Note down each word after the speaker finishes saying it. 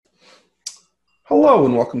Hello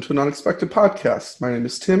and welcome to an unexpected podcast. My name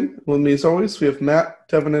is Tim. With me, as always, we have Matt,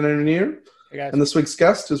 Devin, and Anir. Hey guys. And this week's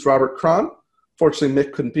guest is Robert Cron. Fortunately,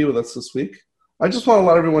 Mick couldn't be with us this week. I just want to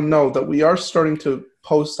let everyone know that we are starting to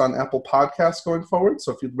post on Apple Podcasts going forward.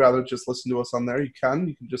 So if you'd rather just listen to us on there, you can.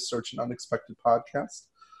 You can just search an unexpected podcast.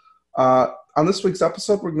 On this week's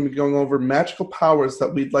episode, we're going to be going over magical powers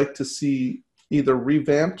that we'd like to see either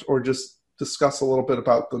revamped or just discuss a little bit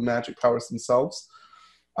about the magic powers themselves.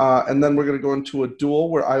 And then we're going to go into a duel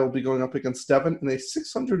where I will be going up against Devin in a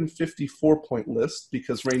 654-point list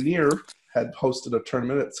because Rainier had hosted a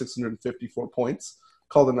tournament at 654 points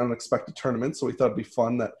called an unexpected tournament. So we thought it'd be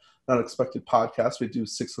fun that an unexpected podcast, we do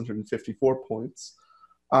 654 points.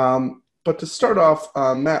 But to start off,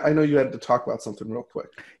 Matt, I know you had to talk about something real quick.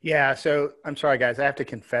 Yeah, so I'm sorry, guys. I have to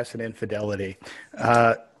confess an infidelity.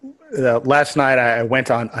 Last night, I went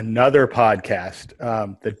on another podcast,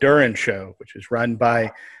 The Duran Show, which is run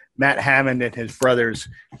by Matt Hammond and his brothers.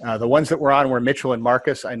 The ones that were on were Mitchell and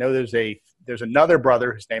Marcus. I know there's another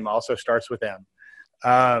brother whose name also starts with M.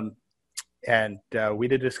 And we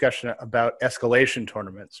did a discussion about escalation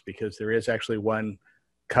tournaments because there is actually one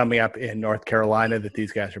coming up in North Carolina that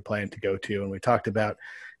these guys are planning to go to. And we talked about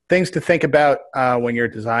things to think about when you're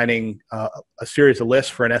designing a series of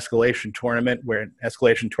lists for an escalation tournament, where an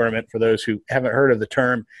escalation tournament, for those who haven't heard of the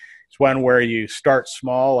term, is one where you start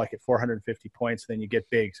small, like at 450 points, then you get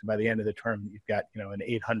big. So by the end of the tournament, you've got, an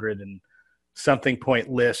 800 and something point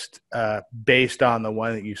list based on the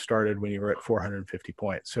one that you started when you were at 450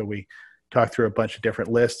 points. So we talked through a bunch of different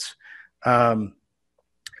lists.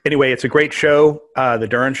 Anyway, it's a great show. The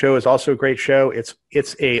Duran Show is also a great show.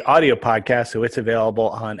 It's a audio podcast, so it's available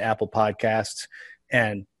on Apple Podcasts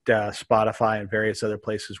and Spotify and various other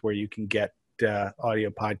places where you can get audio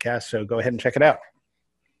podcasts. So go ahead and check it out.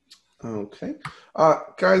 Okay.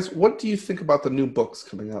 Guys, what do you think about the new books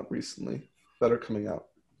coming out recently that are coming out?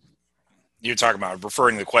 You're talking about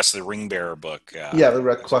referring to the Quest of the Ring Bearer book. Yeah, the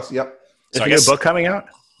Red Quest, yep. Is there a book coming out?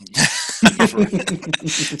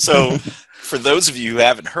 So for those of you who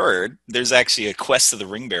haven't heard, there's actually a Quest of the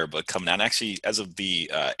Ring Bearer book coming out. And actually, as of the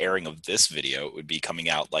airing of this video, it would be coming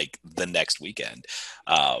out like the next weekend.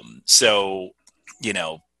 I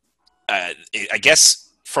guess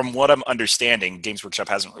from what I'm understanding, Games Workshop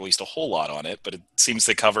hasn't released a whole lot on it, but it seems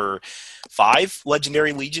to cover 5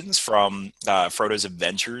 legendary legions from Frodo's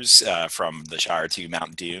Adventures from the Shire to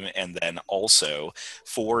Mount Doom, and then also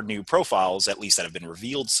 4 new profiles, at least that have been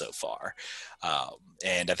revealed so far.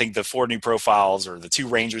 And I think the 4 new profiles are the 2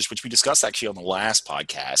 Rangers, which we discussed actually on the last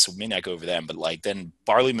podcast, so we may not go over them, but then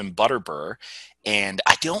Barleyman Butterbur, and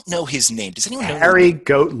I don't know his name. Does anyone know? Harry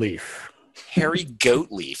Goatleaf. Harry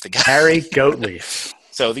Goatleaf. The guy. Harry Goatleaf.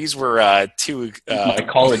 So these were 2... my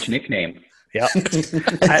college nickname. Yeah.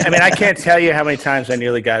 I can't tell you how many times I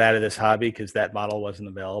nearly got out of this hobby because that model wasn't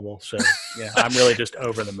available. So, I'm really just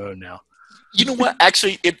over the moon now. You know what?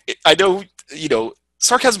 Actually, I know,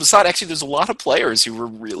 sarcasm aside, actually, there's a lot of players who were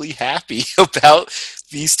really happy about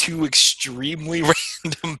these 2 extremely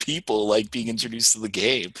random people, being introduced to the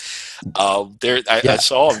game. I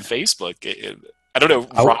saw on Facebook... I don't know.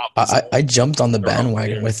 Rob, I jumped on the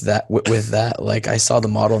bandwagon with that. Like, I saw the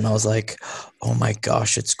model and I was like, "Oh my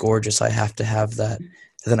gosh, it's gorgeous! I have to have that." And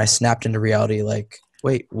then I snapped into reality. Like,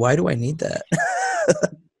 wait, why do I need that?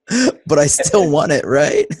 But I still want it,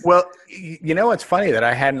 right? Well, it's funny that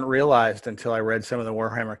I hadn't realized until I read some of the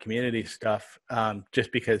Warhammer community stuff.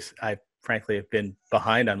 Just because I frankly have been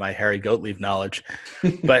behind on my Harry Goatleaf knowledge,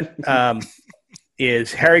 but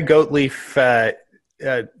is Harry Goatleaf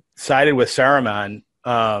sided with Saruman,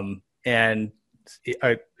 and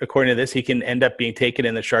according to this, he can end up being taken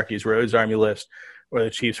in the Sharky's Rhodes Army list or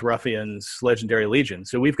the Chief's Ruffian's Legendary Legion.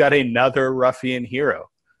 So we've got another Ruffian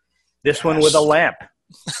hero. This one with a lamp.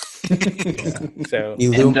 So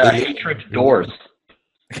Hatred Doors.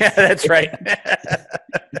 Yeah, that's right.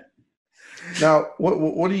 Now,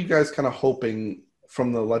 what are you guys kind of hoping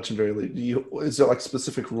from the Legendary League? Is there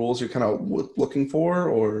specific rules you're kind of looking for,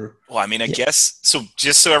 or? Well, I guess, so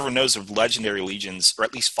just so everyone knows, of Legendary Legions, or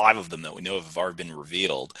at least 5 of them that we know of have already been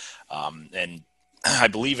revealed. And I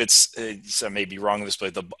believe I may be wrong with this,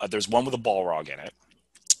 but there's one with a Balrog in it.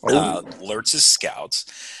 Lurtz's Scouts.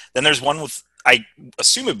 Then there's one with,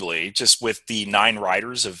 assumably, just with the 9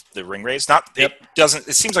 riders of the Ringwraiths.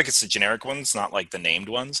 It seems like it's the generic ones, not like the named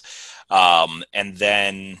ones. And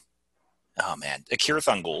then... Oh man, Akira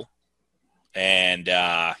Thungul, and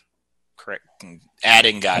correct.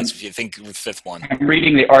 Adding guys, if you think with 5th one. I'm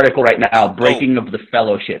reading the article right now. Breaking of the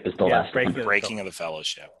Fellowship is the last one. Breaking of the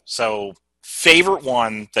Fellowship. So, favorite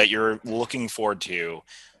one that you're looking forward to?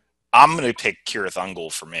 I'm going to pick Kira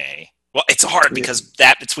Thungul for me. Well, it's hard because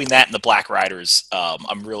between that and the Black Riders,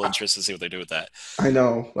 I'm real interested to see what they do with that. I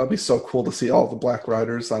know that'd be so cool to see all the Black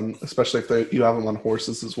Riders on, especially if you have them on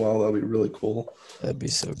horses as well. That'd be really cool. That'd be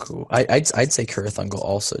so cool. I'd say Kurth Ungol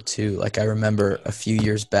also too. Like I remember a few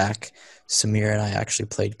years back, Samir and I actually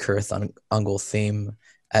played Kurth Ungol theme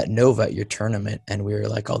at Nova at your tournament, and we were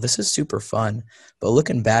like, "Oh, this is super fun." But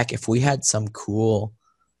looking back, if we had some cool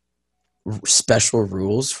special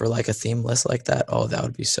rules for like a theme list like that, oh, that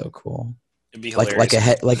would be so cool. It'd be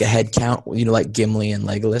hilarious. Like a head count, like Gimli and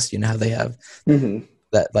Legolas. You know how they have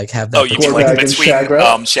that, like have that. Oh, you mean like between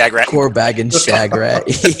Shagrat, Gorbag and Shagrat?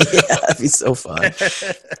 Yeah, that'd be so fun.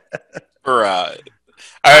 Or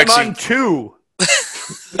I'm on 2.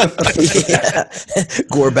 Yeah.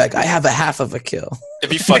 Gorbag, I have a half of a kill. It'd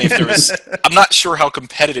be funny if there was. I'm not sure how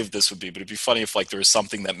competitive this would be, but it'd be funny if like there was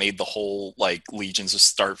something that made the whole like legions just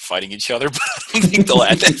start fighting each other. But I don't think they'll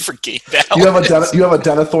add that for game balance. You have a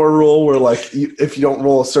Denethor rule where like if you don't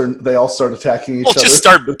roll a certain, they all start attacking each other. Just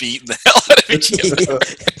start beating the hell out of each other.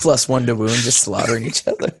 +1 to wound, just slaughtering each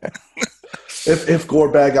other. If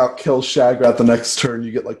Gorbag outkills Shagrat the next turn,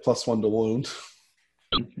 you get like +1 to wound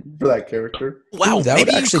for that character. Wow, ooh, that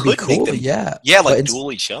would actually be cool. Yeah, like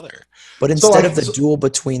duel each other. But instead of the duel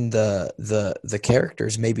between the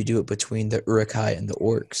characters, maybe do it between the Uruk-hai and the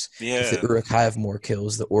orcs. Yeah. If the Uruk-hai have more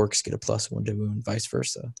kills, the orcs get a +1 to wound, vice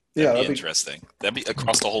versa. That'd be interesting. That'd be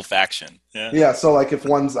across the whole faction. Yeah. Yeah. So like if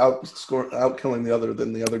one's out killing the other,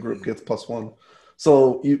 then the other group gets +1.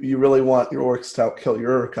 So you really want your orcs to outkill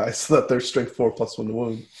your Uruk-hai so that they're strength 4 +1 to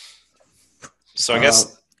wound. So I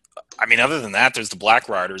guess. I mean, other than that, there's the Black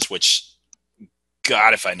Riders, which,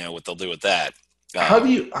 God, if I know what they'll do with that. It'll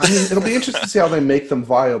be interesting to see how they make them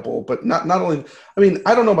viable, but not only, I mean,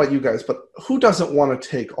 I don't know about you guys, but who doesn't want to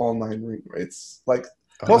take all 9 ring rates? Like,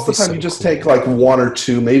 most of the time you just take like 1 or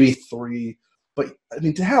 2, maybe 3, but I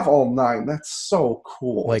mean, to have all 9, that's so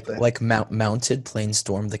cool. Like mounted playing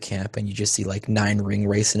Storm the camp, and you just see like 9 ring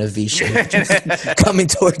race in a V shape coming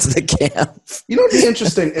towards the camp. You know what'd be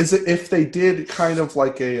interesting is if they did kind of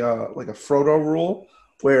like a Frodo rule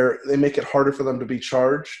where they make it harder for them to be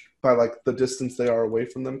charged by like the distance they are away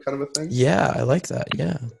from them, kind of a thing. Yeah, I like that.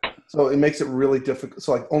 Yeah. So it makes it really difficult.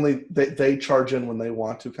 So like only they charge in when they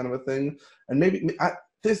want to, kind of a thing. And maybe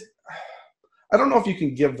I don't know if you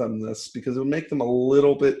can give them this because it would make them a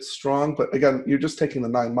little bit strong. But again, you're just taking the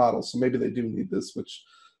 9 models, so maybe they do need this. Which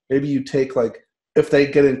maybe you take like if they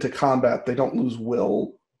get into combat, they don't lose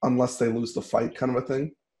will unless they lose the fight, kind of a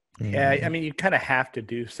thing. Yeah, I mean, you kind of have to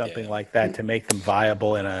do something like that to make them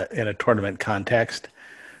viable in a tournament context,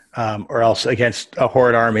 or else against a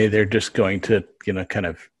horde army, they're just going to kind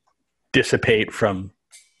of dissipate from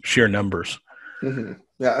sheer numbers. Mm-hmm.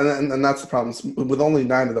 Yeah, and that's the problem. With only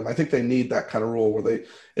 9 of them, I think they need that kind of rule where they,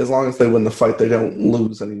 as long as they win the fight, they don't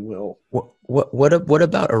lose any will. What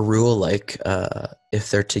about a rule like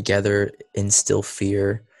if they're together, instill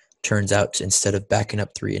fear, turns out instead of backing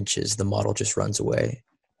up 3 inches, the model just runs away.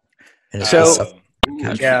 And that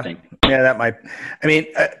might. I mean,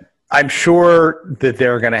 I'm sure that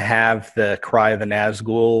they're going to have the Cry of the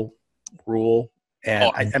Nazgul rule.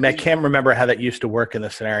 And I can't remember how that used to work in the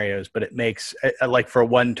scenarios, but it makes, like for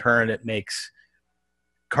 1 turn, it makes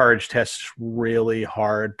courage tests really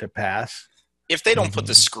hard to pass. If they don't put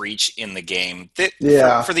the Screech in the game,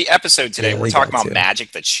 for the episode today, we're talking about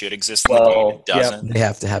magic that should exist in the game. It doesn't. They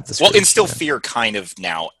have to have the Screech. Well, Instill Fear kind of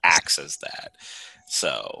now acts as that.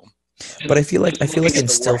 So, but I feel like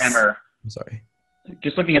Instill. I'm sorry.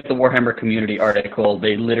 Just looking at the Warhammer community article,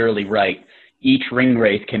 they literally write, each ring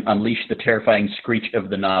wraith can unleash the terrifying screech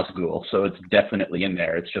of the Nazgul. So it's definitely in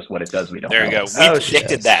there. It's just what it does. We don't know. There you go. We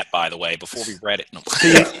predicted that, by the way, before we read it.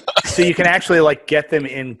 So you can actually like get them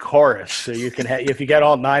in chorus. So you can if you get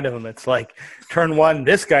all 9 of them, it's like turn 1,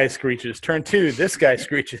 this guy screeches. Turn 2, this guy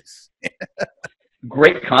screeches.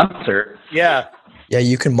 Great concert. Yeah. Yeah,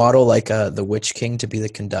 you can model like the Witch King to be the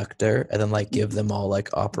conductor, and then like give them all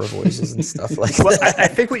like opera voices and stuff like that. I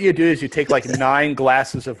think what you do is you take like 9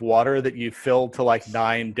 glasses of water that you fill to like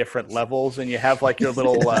 9 different levels, and you have like your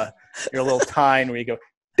little tine where you go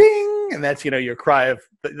ding, and that's your cry of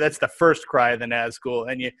that's the first cry of the Nazgul,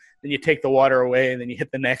 and then you take the water away, and then you hit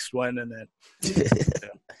the next one, and then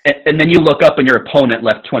and then you look up and your opponent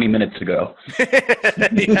left 20 minutes ago.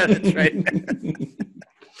 Yeah, that's right.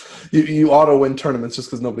 You auto win tournaments just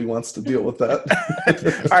because nobody wants to deal with that.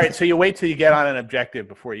 All right, so you wait till you get on an objective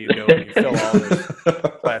before you go and you fill all those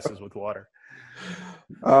glasses with water.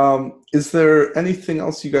 Is there anything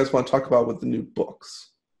else you guys want to talk about with the new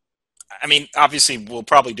books? I mean, obviously, we'll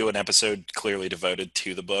probably do an episode clearly devoted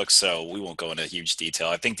to the book, so we won't go into huge detail.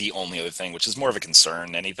 I think the only other thing, which is more of a concern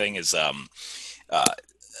than anything, is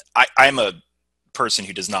I'm a person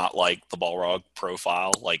who does not like the Balrog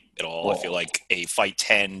profile like at all. Whoa. I feel like a fight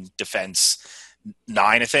 10, defense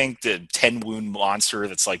 9, I think, the 10 wound monster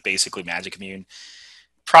that's like basically magic immune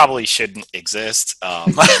probably shouldn't exist.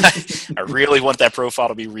 I really want that profile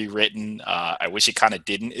to be rewritten. I wish it kind of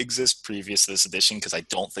didn't exist previous to this edition because I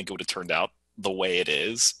don't think it would have turned out the way it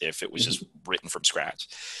is if it was just written from scratch.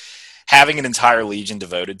 Having an entire legion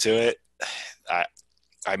devoted to it,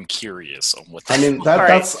 I'm curious on what. I mean,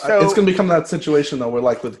 that's it's going to become that situation though, where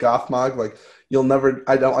like with Gothmog, like you'll never.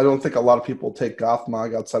 I don't think a lot of people take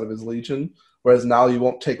Gothmog outside of his legion. Whereas now you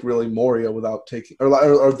won't take really Moria without taking, or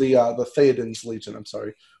the Theoden's Legion. I'm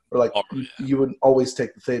sorry, or like you would always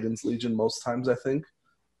take the Theoden's Legion most times, I think.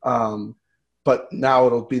 But now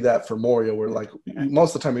it'll be that for Moria, where like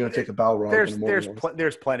most of the time you're going to take a Balrog.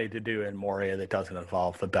 There's plenty to do in Moria that doesn't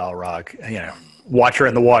involve the Balrog. Watcher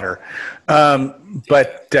in the water. I'm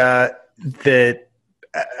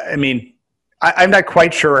not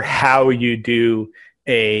quite sure how you do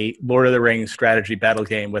a Lord of the Rings strategy battle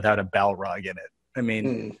game without a Balrog in it. I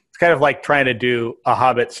mean, it's kind of like trying to do a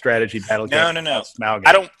Hobbit strategy battle game. No. Smaug.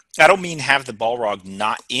 I don't mean have the Balrog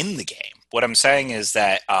not in the game. What I'm saying is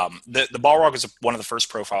that the Balrog is one of the first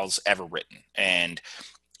profiles ever written, and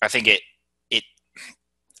I think it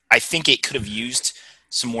could have used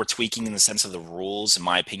some more tweaking in the sense of the rules, in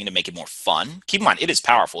my opinion, to make it more fun. Keep in mind, it is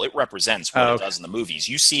powerful. It represents what it does in the movies.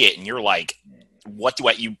 You see it, and you're like, what do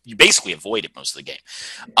I? You basically avoid it most of the game.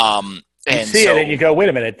 You see it, and you go, wait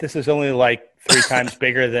a minute, this is only like 3 times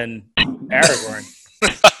bigger than Aragorn.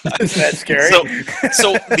 Isn't that scary?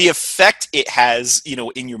 So the effect it has,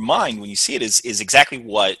 in your mind when you see it is exactly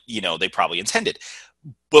what, they probably intended.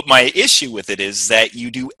 But my issue with it is that you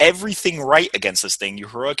do everything right against this thing. You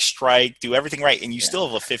heroic strike, do everything right, and you still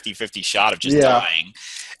have a 50-50 shot of just dying.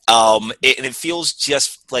 And it feels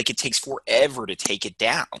just like it takes forever to take it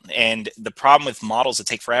down. And the problem with models that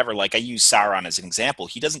take forever, like I use Sauron as an example,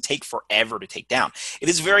 he doesn't take forever to take down. It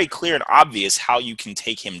is very clear and obvious how you can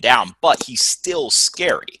take him down, but he's still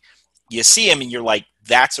scary. You see him and you're like,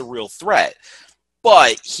 that's a real threat.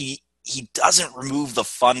 But he doesn't remove the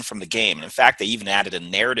fun from the game. And in fact, they even added a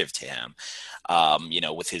narrative to him,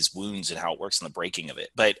 with his wounds and how it works in the breaking of it.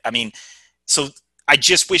 But I mean, so I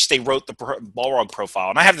just wish they wrote the Balrog profile.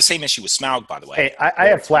 And I have the same issue with Smaug, by the way. Hey, I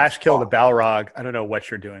have flash killed the Balrog. I don't know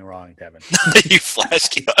what you're doing wrong, Devin. You flash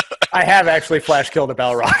kill? I have actually flash killed a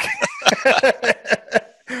Balrog.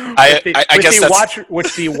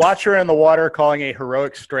 With the Watcher in the water calling a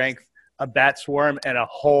heroic strength, a bat swarm, and a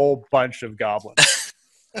whole bunch of goblins.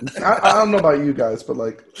 I don't know about you guys, but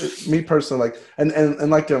like me personally, like and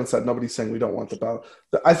like Devin said, nobody's saying we don't want the battle.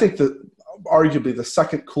 I think that arguably the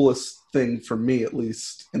second coolest thing for me, at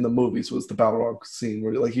least in the movies, was the Balrog scene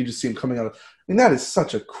where like you just see him coming out of. I mean, that is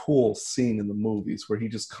such a cool scene in the movies where he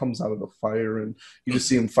just comes out of the fire and you just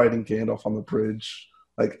see him fighting Gandalf on the bridge.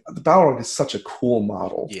 Like the Balrog is such a cool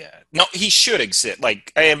model. Yeah, no, he should exist.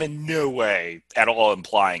 Like I am in no way at all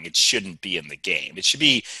implying it shouldn't be in the game. It should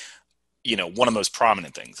be, one of the most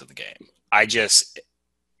prominent things of the game. I just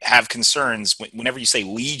have concerns whenever you say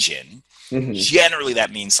Legion. Mm-hmm. Generally,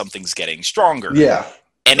 that means something's getting stronger. Yeah.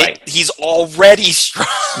 And he's already strong.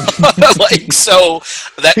 So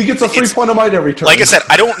that he gets a free point of might every turn. Like I said,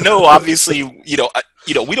 I don't know. Obviously, we don't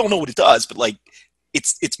know what it does, but like,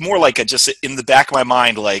 it's more like just in the back of my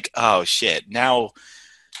mind, like, oh shit, now,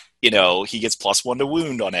 he gets +1 to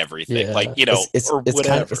wound on everything. Yeah. Like, or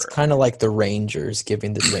whatever. It's kind of like the Rangers,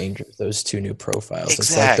 giving the Rangers those 2 new profiles. Exactly.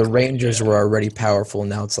 It's like the Rangers were already powerful.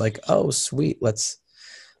 Now it's like, oh, sweet, let's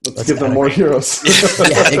give them more heroes.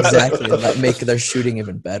 Yeah, exactly. That make their shooting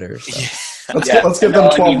even better. So. Let's give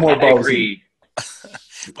them 12 more bows.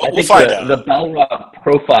 I think the Balrog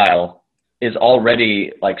profile is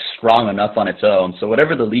already like strong enough on its own. So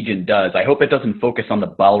whatever the Legion does, I hope it doesn't focus on the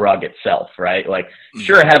Balrog itself, right? Like,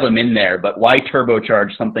 sure, have him in there, but why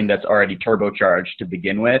turbocharge something that's already turbocharged to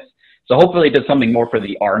begin with? So hopefully it does something more for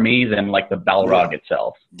the army than like the Balrog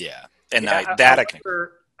itself. Yeah, and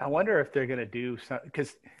I wonder if they're going to do something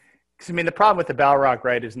because I mean the problem with the Balrog,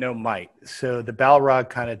 right, is no might. So the Balrog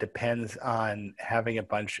kind of depends on having a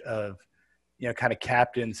bunch of kind of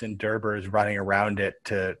captains and Durbers running around it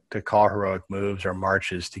to call heroic moves or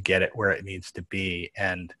marches to get it where it needs to be.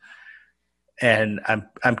 And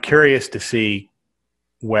I'm curious to see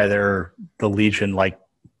whether the Legion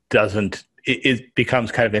it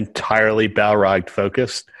becomes kind of entirely Balrog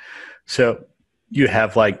focused. So you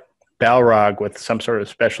have like Balrog with some sort of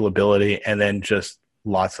special ability and then just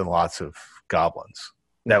lots and lots of goblins.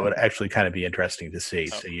 That would actually kind of be interesting to see.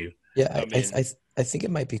 So I think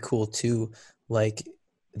it might be cool too. Like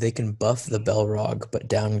they can buff the Balrog but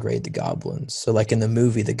downgrade the goblins. So like in the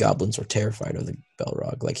movie, the goblins were terrified of the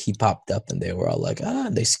Balrog. Like he popped up and they were all like,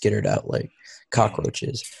 and they skittered out like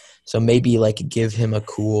cockroaches. So maybe like give him a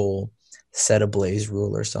cool set ablaze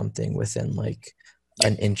rule or something within like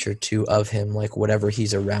an inch or two of him, like whatever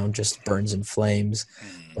he's around just burns in flames,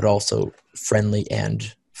 but also friendly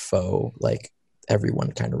and foe, like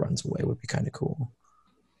everyone kind of runs away would be kind of cool.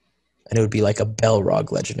 And it would be like a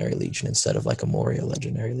Balrog Legendary Legion instead of like a Moria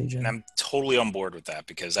Legendary Legion. And I'm totally on board with that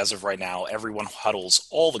because as of right now, everyone huddles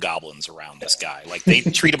all the goblins around this guy. Like they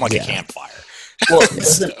treat him like a campfire. Well,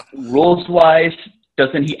 rules-wise,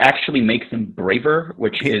 doesn't he actually make them braver?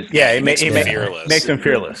 Which is he makes them fearless. Makes them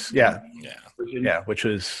fearless. Yeah. Yeah, which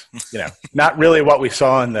was not really what we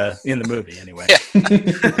saw in the movie anyway.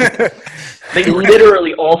 Yeah. They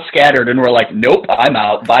literally all scattered and were like, "Nope, I'm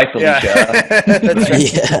out. Bye, Felicia."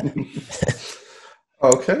 Yeah.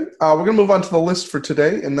 Okay, we're going to move on to the list for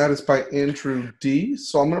today, and that is by Andrew D.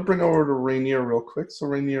 So I'm going to bring over to Rainier real quick. So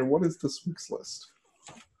Rainier, what is this week's list?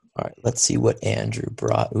 All right, let's see what Andrew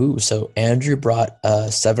brought. So Andrew brought a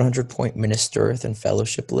 700-point Minas Tirith and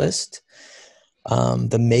Fellowship list.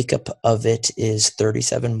 The makeup of it is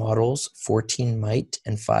 37 models, 14 might,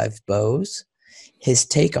 and 5 bows. His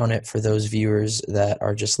take on it for those viewers that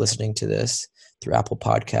are just listening to this through Apple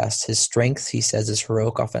Podcasts, his strength, he says, is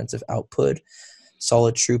heroic offensive output,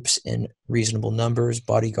 solid troops in reasonable numbers,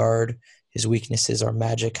 bodyguard. His weaknesses are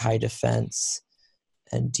magic, high defense,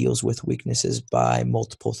 and deals with weaknesses by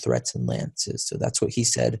multiple threats and lances. So that's what he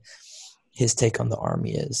said his take on the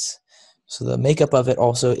army is. So the makeup of it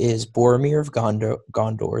also is Boromir of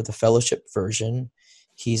Gondor, the Fellowship version.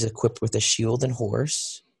 He's equipped with a shield and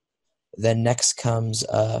horse. Then next comes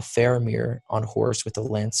Faramir on horse with a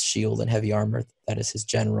lance, shield, and heavy armor. That is his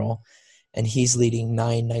general. And he's leading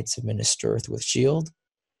 9 Knights of Minas Tirith with shield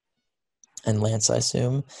and lance, I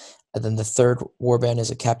assume. And then the third warband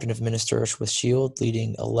is a captain of Minas Tirith with shield,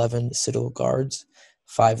 leading 11 Citadel guards,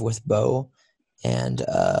 5 with bow, and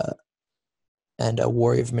a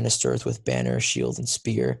warrior of Minas Tirith with banner, shield, and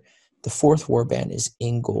spear. The fourth warband is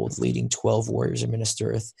Ingold, leading 12 warriors of Minas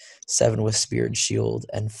Tirith, 7 with spear and shield,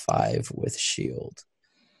 and 5 with shield.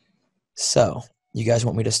 So, you guys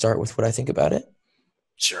want me to start with what I think about it?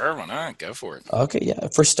 Sure, why not? Go for it. Okay, yeah.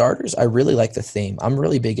 For starters, I really like the theme. I'm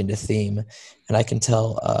really big into theme, and I can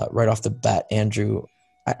tell right off the bat, Andrew,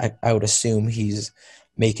 I would assume he's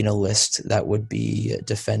making a list that would be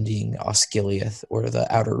defending Osgiliath or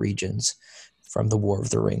the outer regions from the War of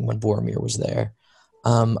the Ring when Boromir was there.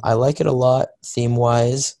 I like it a lot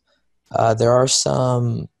theme-wise. There are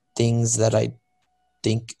some things that I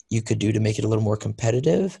think you could do to make it a little more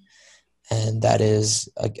competitive, and that is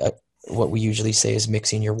what we usually say is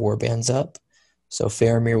mixing your warbands up. So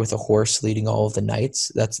Faramir with a horse leading all of the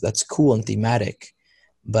knights, that's cool and thematic,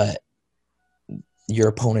 but your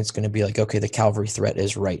opponent's going to be like, okay, the cavalry threat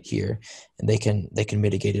is right here, and they can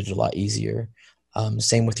mitigate it a lot easier.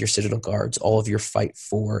 Same with your Citadel guards. All of your fight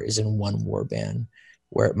 4 is in one warband,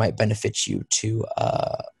 where it might benefit you to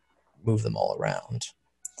move them all around.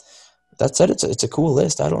 That said, it's a cool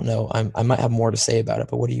list. I don't know. I might have more to say about it,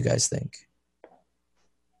 but what do you guys think?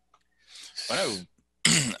 Well,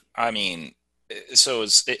 I mean, so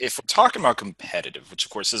if we're talking about competitive, which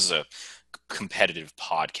of course is a competitive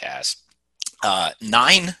podcast,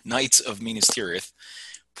 9 Knights of Minas Tirith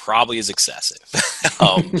probably is excessive.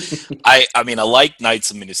 I mean, I like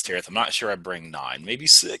Knights of Minas Tirith. I'm not sure I bring 9, maybe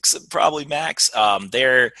 6, probably max.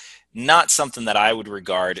 They're not something that I would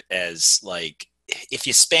regard as like, if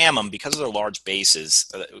you spam them because of their large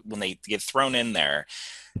bases, when they get thrown in there,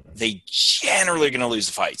 they generally are going to lose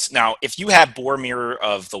the fights. Now, if you have Boromir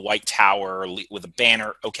of the White Tower with a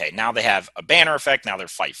banner, okay, now they have a banner effect. Now they're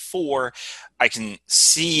fight 4. I can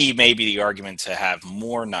see maybe the argument to have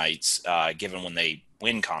more knights, given when they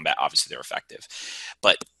win combat, obviously they're effective.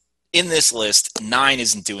 But in this list, 9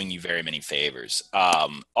 isn't doing you very many favors.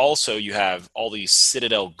 Also, you have all these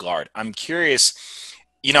Citadel Guard. I'm curious.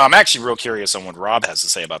 I'm actually real curious on what Rob has to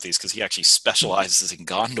say about these because he actually specializes in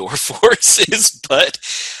Gondor forces. But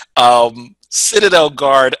Citadel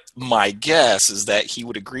Guard, my guess is that he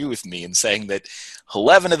would agree with me in saying that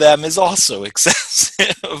 11 of them is also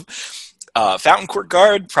excessive. Fountain Court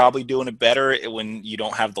Guard, probably doing it better when you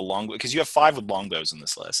don't have the longbow, because you have 5 with longbows in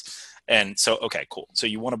this list. And so, okay, cool. So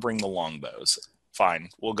you want to bring the longbows. Fine.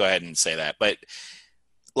 We'll go ahead and say that. But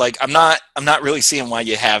like, I'm not really seeing why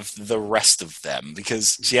you have the rest of them,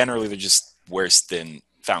 because generally they're just worse than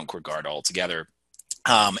Fountain Court Guard altogether.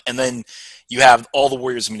 And then you have all the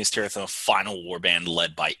Warriors of Minas Tirith in a final warband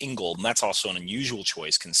led by Ingold, and that's also an unusual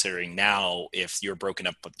choice considering now if you're broken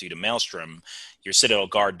up due to Maelstrom, your Citadel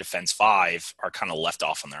Guard Defense 5 are kind of left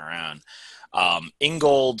off on their own.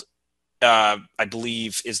 Ingold, I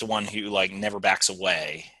believe, is the one who like never backs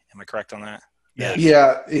away. Am I correct on that?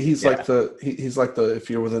 Yeah, he's like the if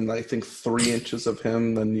you're within I think 3 inches of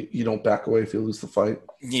him, then you don't back away if you lose the fight.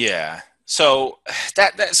 Yeah. So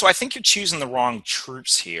so I think you're choosing the wrong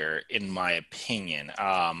troops here, in my opinion.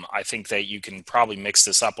 I think that you can probably mix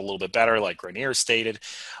this up a little bit better, like Rainier stated.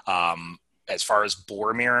 As far as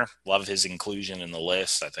Boromir, love his inclusion in the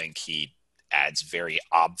list. I think he adds very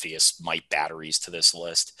obvious might batteries to this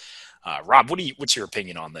list. Rob, what's your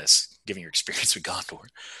opinion on this, given your experience with Gondor?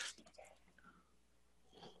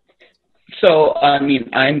 So, I mean,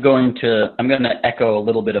 I'm going to echo a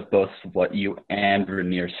little bit of both what you and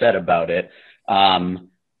Rainier said about it.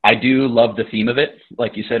 I do love the theme of it.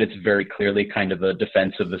 Like you said, it's very clearly kind of a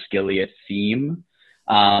Defense of Osgiliath theme.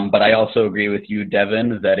 But I also agree with you,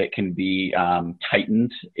 Devin, that it can be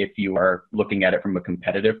tightened if you are looking at it from a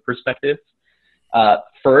competitive perspective.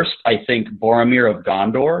 First, I think Boromir of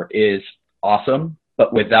Gondor is awesome.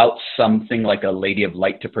 But without something like a Lady of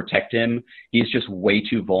Light to protect him, he's just way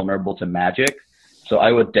too vulnerable to magic. So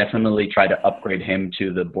I would definitely try to upgrade him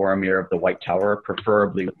to the Boromir of the White Tower,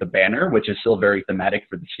 preferably with the banner, which is still very thematic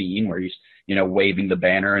for the scene where he's, waving the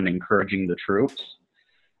banner and encouraging the troops.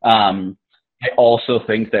 I also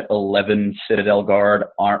think that 11 Citadel Guard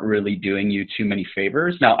aren't really doing you too many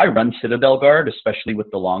favors. Now, I run Citadel Guard, especially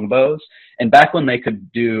with the longbows. And back when they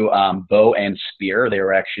could do bow and spear, they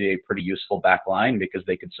were actually a pretty useful back line because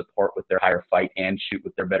they could support with their higher fight and shoot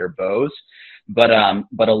with their better bows. But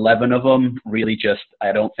 11 of them really just,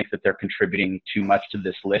 I don't think that they're contributing too much to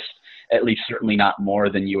this list, at least certainly not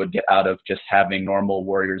more than you would get out of just having normal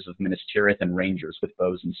Warriors of Minas Tirith and Rangers with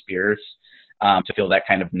bows and spears. To fill that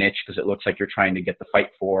kind of niche, because it looks like you're trying to get the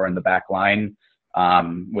fight for in the back line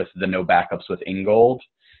with the no backups with Ingold.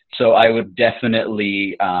 So I would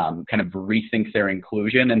definitely kind of rethink their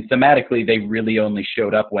inclusion. And thematically, they really only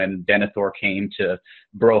showed up when Denethor came to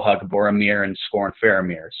Brohug Boromir and Scorn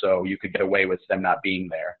Faramir. So you could get away with them not being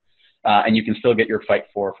there. And you can still get your fight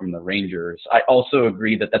for from the Rangers. I also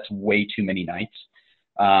agree that that's way too many knights.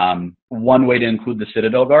 One way to include the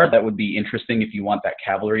Citadel Guard that would be interesting if you want that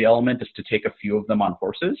cavalry element is to take a few of them on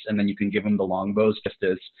horses, and then you can give them the longbows just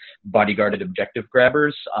as bodyguarded objective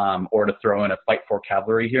grabbers, or to throw in a fight for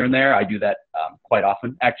cavalry here and there. I do that quite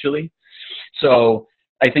often, actually. So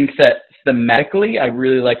I think that thematically, I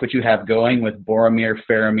really like what you have going with Boromir,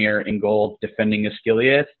 Faramir, Ingold defending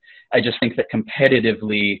Osgiliath. I just think that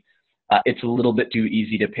competitively, it's a little bit too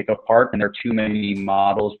easy to pick apart, and there are too many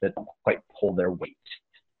models that don't quite pull their weight.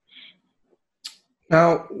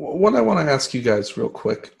 Now, what I want to ask you guys real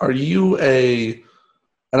quick, are you and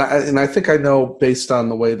I think I know based on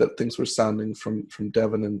the way that things were sounding from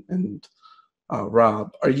Devin and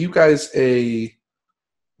Rob, are you guys a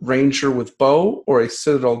Ranger with bow or a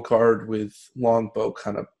Citadel Guard with longbow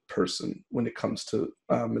kind of person when it comes to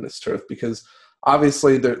Minas Tirith? Because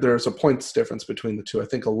obviously there's a points difference between the two. I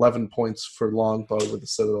think 11 points for longbow with the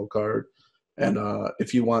Citadel Guard, and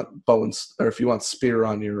if you want bow or if you want spear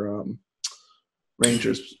on your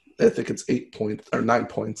Rangers, I think it's 8 points or 9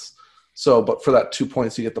 points. So, but for that 2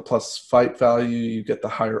 points, you get the plus fight value, you get the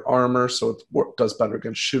higher armor, so it does better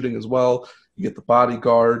against shooting as well. You get the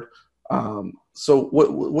bodyguard. So,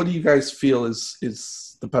 what do you guys feel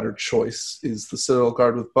is the better choice? Is the Citadel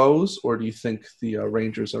Guard with bows, or do you think the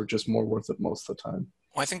Rangers are just more worth it most of the time?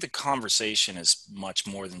 Well, I think the conversation is much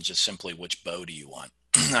more than just simply which bow do you want.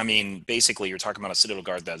 I mean, basically, you're talking about a Citadel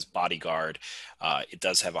Guard that's bodyguard. It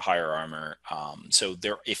does have a higher armor. So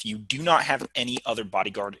if you do not have any other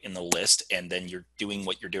bodyguard in the list, and then you're doing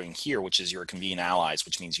what you're doing here, which is you're convenient allies,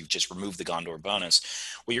 which means you've just removed the Gondor bonus,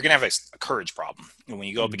 well, you're going to have a courage problem. And when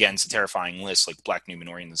you go up against a terrifying list like Black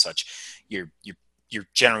Numenorian and such, you're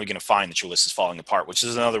generally going to find that your list is falling apart, which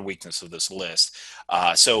is another weakness of this list.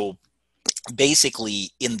 So basically,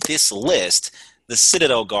 in this list, the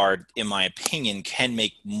Citadel Guard, in my opinion, can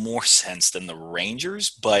make more sense than the Rangers,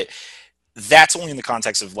 but that's only in the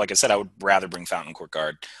context of, like I said, I would rather bring Fountain Court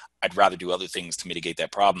Guard. I'd rather do other things to mitigate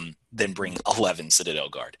that problem than bring 11 Citadel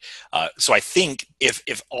Guard. So I think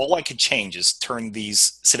if all I could change is turn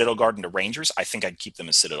these Citadel Guard into Rangers, I think I'd keep them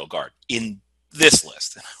as Citadel Guard in this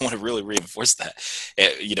list. I want to really reinforce that,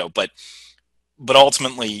 But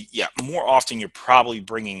ultimately, yeah, more often you're probably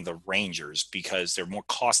bringing the Rangers because they're more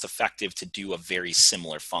cost effective to do a very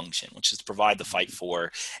similar function, which is to provide the fight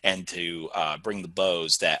for and to bring the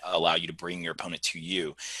bows that allow you to bring your opponent to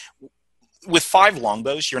you. with 5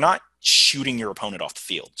 longbows, you're not shooting your opponent off the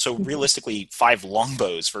field. So realistically, 5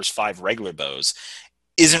 longbows versus 5 regular bows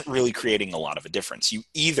isn't really creating a lot of a difference. You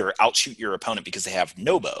either outshoot your opponent because they have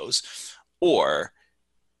no bows, or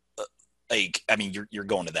you're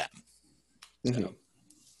going to them. Mm-hmm. So.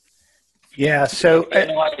 Yeah, so I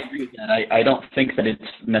agree with that. I don't think that it's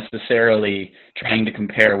necessarily trying to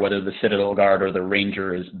compare whether the Citadel Guard or the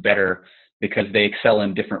Ranger is better because they excel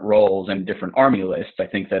in different roles and different army lists. I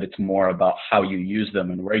think that it's more about how you use them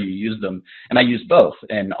and where you use them. And I use both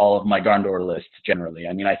in all of my Gondor lists generally.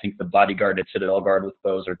 I mean, I think the bodyguarded Citadel Guard with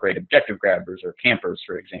bows are great objective grabbers or campers,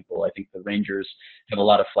 for example. I think the Rangers have a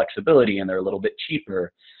lot of flexibility and they're a little bit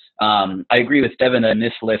cheaper. I agree with Devin in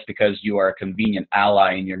this list because you are a convenient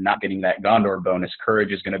ally and you're not getting that Gondor bonus.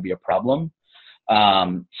 Courage is going to be a problem.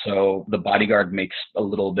 So the bodyguard makes a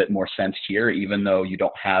little bit more sense here, even though you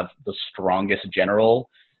don't have the strongest general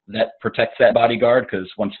that protects that bodyguard, because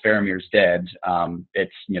once Faramir's dead,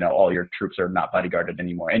 it's, all your troops are not bodyguarded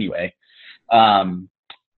anymore anyway.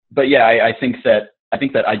 But yeah, I think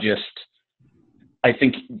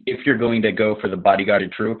if you're going to go for the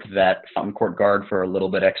bodyguarded troop, that Fountain Court Guard for a little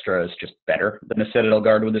bit extra is just better than a Citadel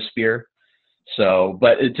Guard with a spear. So,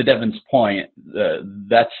 but to Devin's point,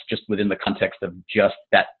 that's just within the context of just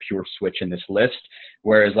that pure switch in this list.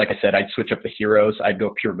 Whereas, like I said, I'd switch up the heroes. I'd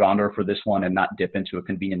go pure Gondor for this one and not dip into a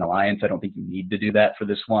convenient alliance. I don't think you need to do that for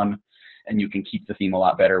this one, and you can keep the theme a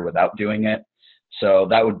lot better without doing it. So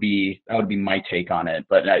that would be my take on it.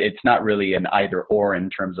 But it's not really an either or in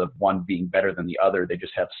terms of one being better than the other. They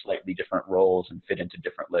just have slightly different roles and fit into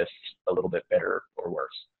different lists a little bit better or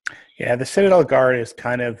worse. Yeah, the Citadel Guard is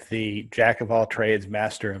kind of the jack of all trades,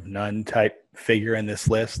 master of none type figure in this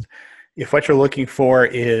list. If what you're looking for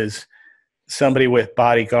is somebody with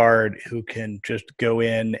bodyguard who can just go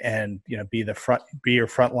in and be your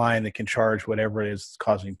front line that can charge whatever it is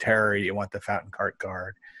causing terror, you want the Fountain Court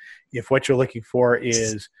Guard. If what you're looking for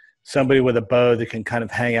is somebody with a bow that can kind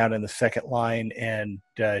of hang out in the second line and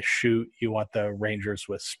shoot, you want the Rangers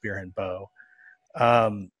with spear and bow.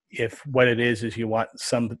 If what it is you want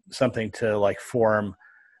something to like form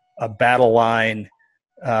a battle line,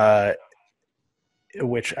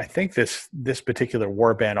 which I think this particular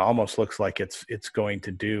warband almost looks like it's going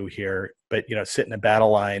to do here, but sit in a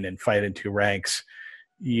battle line and fight in 2 ranks,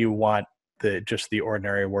 you want the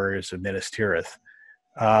ordinary warriors of Minas Tirith.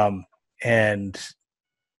 I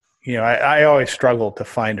always struggle to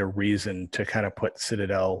find a reason to kind of put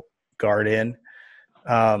Citadel Guard in,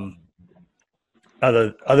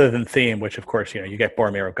 other than theme, which of course, you get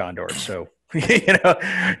Boromir of Gondor. So,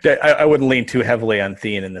 I wouldn't lean too heavily on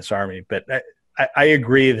theme in this army, but I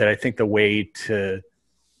agree that I think the way to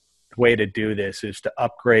do this is to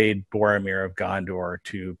upgrade Boromir of Gondor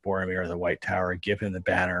to Boromir of the White Tower, give him the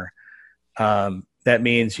banner. That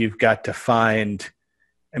means you've got to find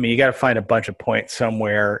a bunch of points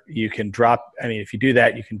somewhere. You can drop. If you do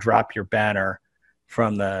that, you can drop your banner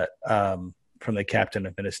from the captain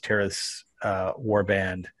of Minas Tirith's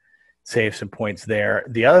warband, save some points there.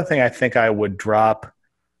 The other thing I think I would drop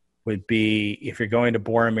would be, if you're going to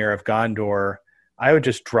Boromir of Gondor, I would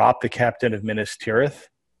just drop the captain of Minas Tirith.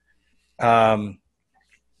 I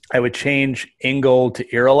would change Ingold to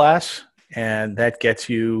Irolas, and that gets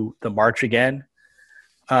you the march again.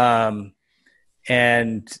 And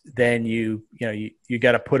then you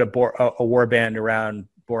got to put a warband around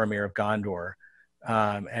Boromir of Gondor,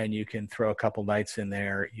 and you can throw a couple knights in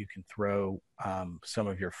there. You can throw some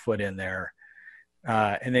of your foot in there,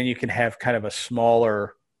 and then you can have kind of a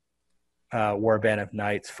smaller warband of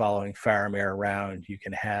knights following Faramir around. You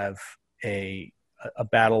can have a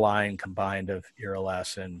battle line combined of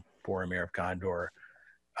Irolas and Boromir of Gondor,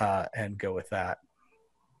 and go with that.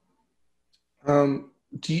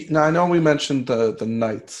 Now, I know we mentioned the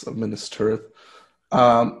Knights of Minas Tirith.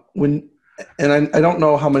 I don't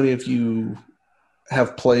know how many of you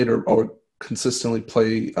have played or consistently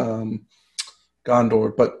play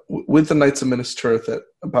Gondor, but with the Knights of Minas Tirith at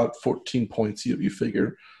about 14 points, you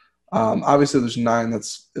figure. Obviously, there's 9.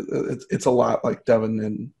 It's a lot, like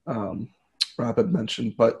Devin and Rob had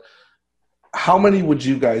mentioned. But how many would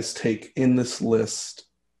you guys take in this list,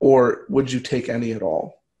 or would you take any at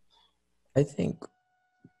all? I think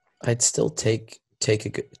I'd still take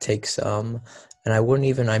some, and I wouldn't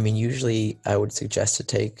even. Usually I would suggest to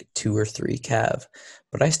take 2 or 3 cav,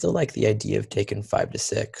 but I still like the idea of taking 5 to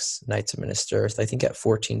 6 Knights of Minas Tirith. I think at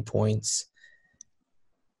 14 points,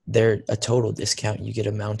 they're a total discount. You get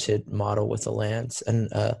a mounted model with a lance, and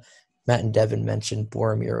Matt and Devin mentioned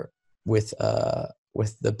Boromir with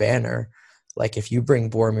the banner. Like, if you bring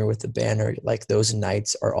Boromir with the banner, like, those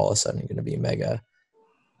knights are all of a sudden going to be mega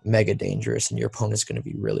mega dangerous, and your opponent's going to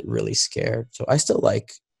be really, really scared. So I still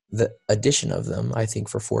like the addition of them. I think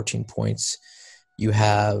for 14 points, you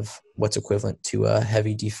have what's equivalent to a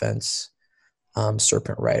heavy defense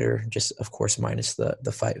Serpent Rider, just of course minus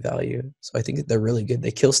the fight value. So I think that they're really good.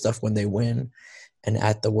 They kill stuff when they win, and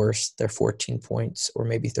at the worst, they're 14 points or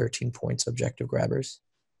maybe 13 points objective grabbers.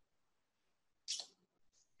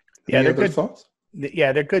 Yeah, they're good. Thoughts?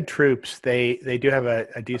 Yeah, they're good troops. They do have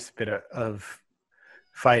a decent bit of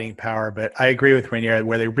fighting power, but I agree with Rainier.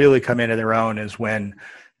 Where they really come into their own is when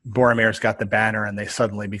Boromir's got the banner and they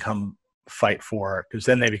suddenly become fight for, because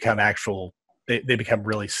then they become they become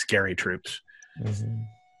really scary troops. Mm-hmm.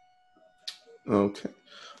 Okay.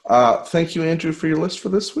 Thank you, Andrew, for your list for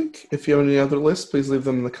this week. If you have any other lists, please leave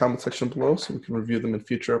them in the comment section below so we can review them in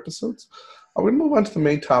future episodes. We're going to move on to the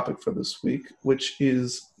main topic for this week, which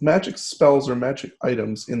is magic spells or magic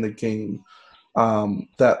items in the game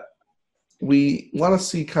that we want to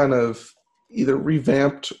see kind of either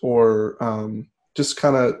revamped or just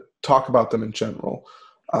kind of talk about them in general.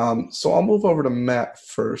 So I'll move over to Matt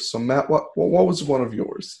first. So Matt, what was one of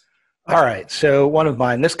yours? All right. So one of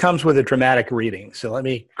mine, this comes with a dramatic reading. So let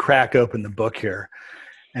me crack open the book here.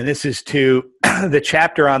 And this is to the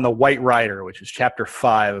chapter on the White Rider, which is chapter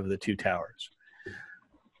 5 of the Two Towers.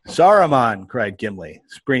 Saruman, cried Gimli,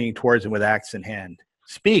 springing towards him with axe in hand.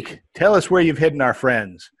 Speak. Tell us where you've hidden our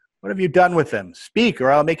friends. What have you done with them? Speak, or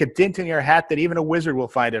I'll make a dint in your hat that even a wizard will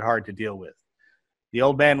find it hard to deal with. The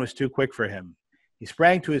old man was too quick for him. He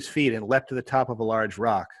sprang to his feet and leapt to the top of a large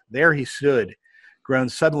rock. There he stood, grown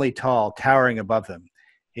suddenly tall, towering above them.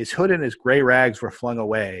 His hood and his gray rags were flung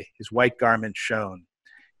away. His white garments shone.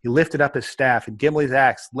 He lifted up his staff, and Gimli's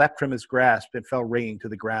axe leapt from his grasp and fell ringing to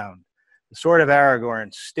the ground. The sword of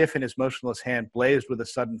Aragorn, stiff in his motionless hand, blazed with a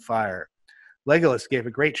sudden fire. Legolas gave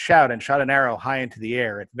a great shout and shot an arrow high into the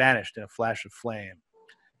air. It vanished in a flash of flame.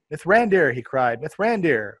 Mithrandir, he cried,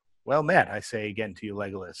 Mithrandir. Well met, I say again to you,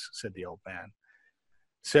 Legolas, said the old man.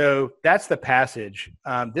 So that's the passage.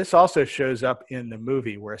 This also shows up in the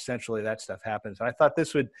movie where essentially that stuff happens. And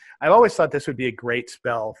I've always thought this would be a great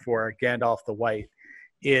spell for Gandalf the White,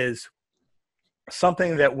 is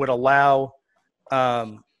something that would allow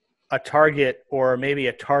a target, or maybe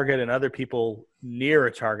a target and other people near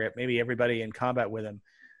a target, maybe everybody in combat with him,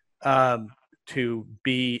 to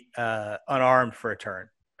be unarmed for a turn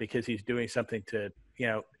because he's doing something to,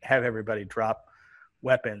 have everybody drop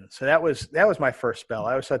weapons. So that was my first spell.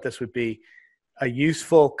 I always thought this would be a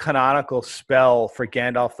useful canonical spell for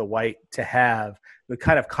Gandalf the White to have. It would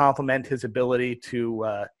kind of complement his ability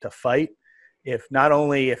to fight. If not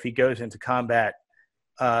only if he goes into combat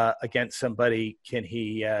against somebody can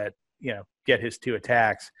he get his 2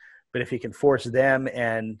 attacks, but if he can force them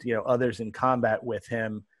and others in combat with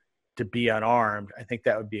him to be unarmed, I think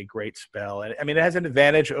that would be a great spell. And I mean, it has an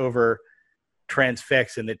advantage over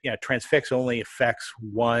Transfix in that Transfix only affects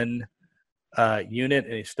one unit,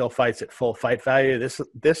 and he still fights at full fight value.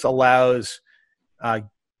 This allows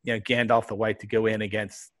Gandalf the White to go in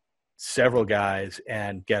against several guys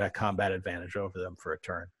and get a combat advantage over them for a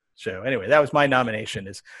turn. So anyway, that was my nomination,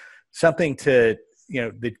 is something to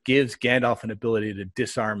that gives Gandalf an ability to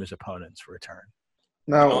disarm his opponents for a turn.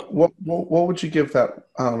 Now, what would you give that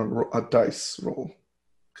on a dice roll?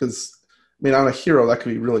 Because on a hero that could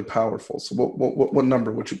be really powerful. So what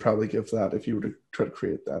number would you probably give that if you were to try to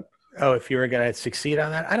create that? Oh, if you were going to succeed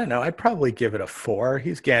on that, I don't know. I'd probably give it a 4.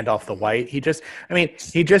 He's Gandalf the White. He just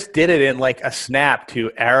did it in like a snap to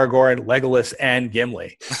Aragorn, Legolas, and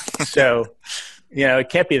Gimli. So, it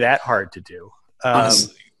can't be that hard to do.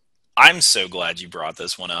 I'm so glad you brought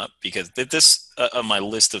this one up, because this on my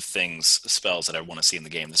list of spells that I want to see in the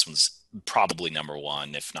game, this one's probably number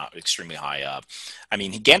 1, if not extremely high up. I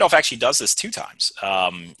mean, Gandalf actually does this 2 times.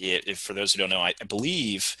 If for those who don't know, I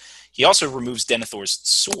believe he also removes Denethor's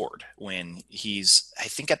sword when he's, I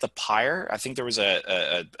think, at the pyre. I think there was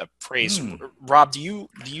a praise. Rob, do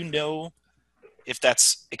you know if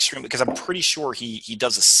that's extreme? Because I'm pretty sure he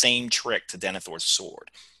does the same trick to Denethor's sword.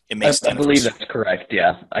 I believe that's correct,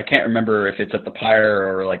 yeah. I can't remember if it's at the pyre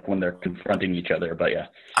or like when they're confronting each other, but yeah.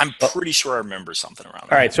 I'm pretty sure I remember something around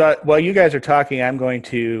that. All right, so while you guys are talking, I'm going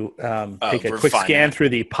to take a quick scan through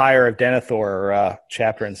the Pyre of Denethor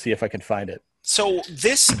chapter and see if I can find it. So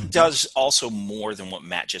this does also more than what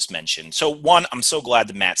Matt just mentioned. So one, I'm so glad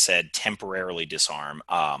that Matt said temporarily disarm.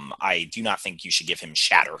 I do not think you should give him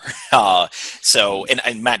shatter.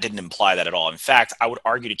 And Matt didn't imply that at all. In fact, I would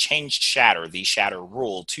argue to change shatter, the shatter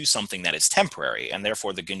rule, to something that is temporary, and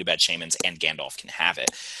therefore the Gundabad Shamans and Gandalf can have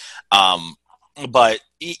it. But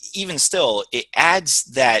even still, it adds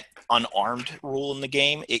that unarmed rule in the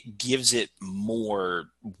game, it gives it more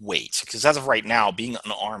weight. Because as of right now, being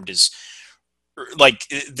unarmed is like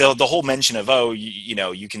the whole mention of, oh,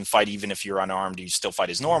 you can fight even if you're unarmed, you still fight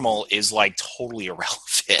as normal, is like totally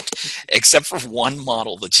irrelevant, except for one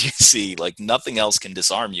model that you see. Like nothing else can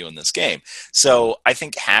disarm you in this game. So I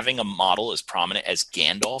think having a model as prominent as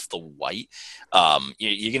Gandalf the White,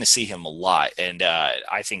 you're going to see him a lot, and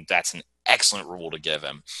I think that's an excellent rule to give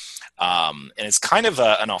him. And it's kind of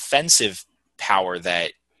an offensive power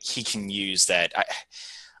that he can use that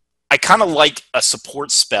I kind of like a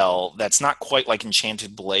support spell that's not quite like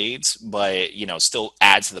Enchanted Blades, but, still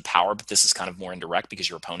adds to the power. But this is kind of more indirect because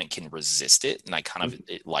your opponent can resist it. And I kind of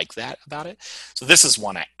like that about it. So this is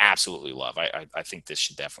one I absolutely love. I think this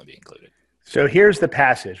should definitely be included. So here's the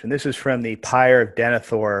passage. And this is from the Pyre of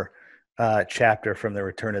Denethor chapter from the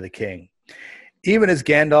Return of the King. Even as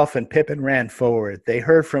Gandalf and Pippin ran forward, they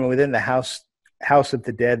heard from within the house of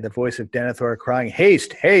the dead the voice of Denethor crying,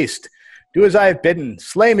 "Haste, haste! Do as I have bidden.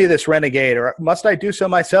 Slay me this renegade, or must I do so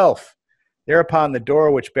myself?" Thereupon the door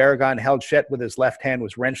which Baragon held shut with his left hand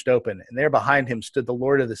was wrenched open, and there behind him stood the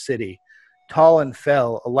lord of the city. Tall and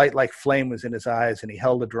fell, a light like flame was in his eyes, and he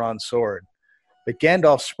held a drawn sword. But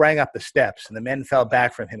Gandalf sprang up the steps, and the men fell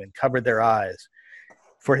back from him and covered their eyes.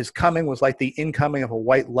 For his coming was like the incoming of a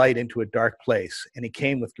white light into a dark place, and he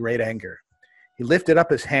came with great anger. He lifted up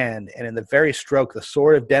his hand, and in the very stroke the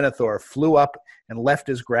sword of Denethor flew up and left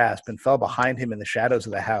his grasp and fell behind him in the shadows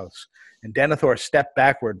of the house. And Denethor stepped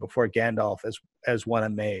backward before Gandalf as one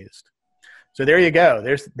amazed. So there you go.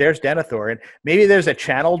 There's Denethor. And maybe there's a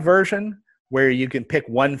channeled version where you can pick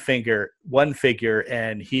one figure,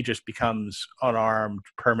 and he just becomes unarmed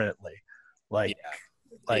permanently. You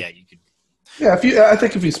could. Yeah, I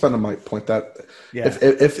think if you spend a might point that,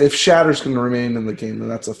 if Shatter's going to remain in the game, then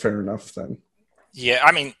that's a fair enough thing. Yeah,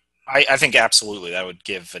 I mean, I think absolutely that would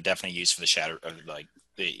give a definite use for the Shatter, like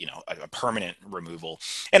a permanent removal.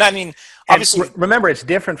 And I mean, obviously, remember it's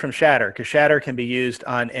different from Shatter because Shatter can be used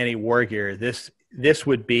on any war gear. This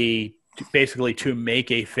would be basically to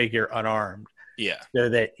make a figure unarmed. Yeah. So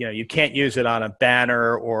that you can't use it on a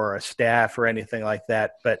banner or a staff or anything like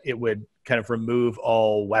that, but it would kind of remove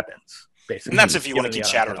all weapons. Basically. And that's if you want to keep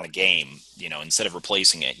Shatter in the game, instead of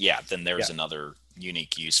replacing it. Yeah, then there's another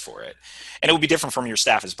unique use for it. And it would be different from your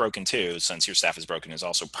Staff is Broken too, since your Staff is Broken is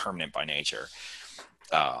also permanent by nature.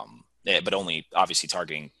 But only obviously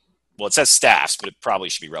targeting, well, it says staffs, but it probably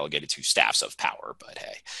should be relegated to staffs of power, but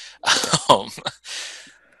hey.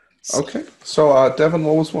 Okay. So, Devin,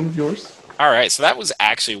 what was one of yours? All right. So that was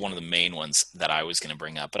actually one of the main ones that I was going to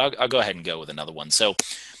bring up, but I'll go ahead and go with another one. So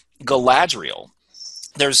Galadriel.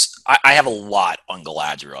 I have a lot on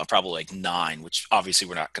Galadriel. I'm probably like 9, which obviously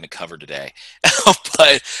we're not going to cover today.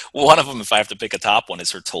 But one of them, if I have to pick a top one,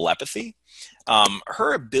 is her telepathy.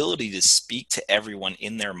 Her ability to speak to everyone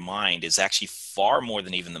in their mind is actually far more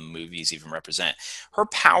than even the movies even represent. Her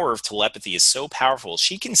power of telepathy is so powerful.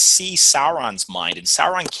 She can see Sauron's mind, and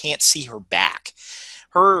Sauron can't see her back.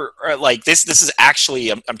 Her this is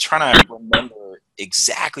actually I'm trying to remember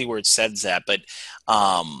exactly where it says that,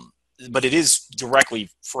 but it is directly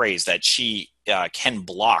phrased that she can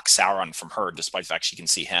block Sauron from her, despite the fact she can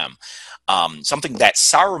see him. Something that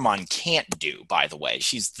Saruman can't do, by the way.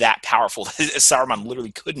 She's that powerful. Saruman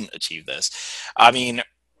literally couldn't achieve this. I mean,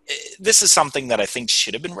 this is something that I think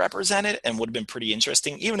should have been represented and would have been pretty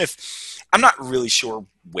interesting, even if I'm not really sure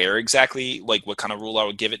where exactly, like what kind of rule I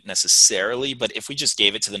would give it necessarily, but if we just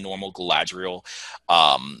gave it to the normal Galadriel,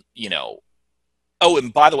 Oh,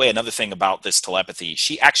 and by the way, another thing about this telepathy,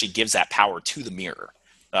 she actually gives that power to the mirror.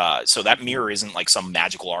 So that mirror isn't like some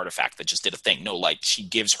magical artifact that just did a thing. No, like she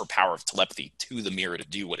gives her power of telepathy to the mirror to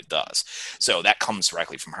do what it does. So that comes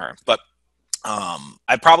directly from her. But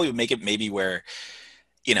I probably would make it maybe where,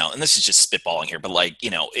 and this is just spitballing here, but like,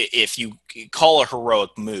 if you call a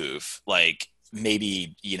heroic move, like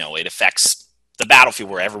maybe, it affects the battlefield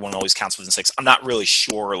where everyone always counts within 6. I'm not really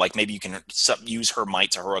sure. Like maybe you can use her might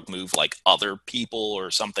to heroic move like other people or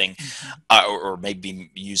something, or maybe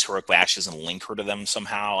use heroic lashes and link her to them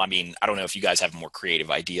somehow. I mean, I don't know if you guys have a more creative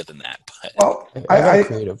idea than that. But well, I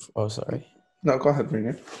creative. Oh, sorry. No, go ahead,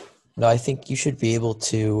 Rainier. No, I think you should be able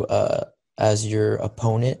to, as your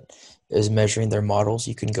opponent is measuring their models,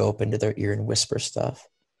 you can go up into their ear and whisper stuff.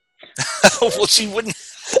 Well, she wouldn't.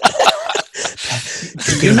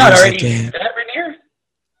 Did you not already do that, Rainier?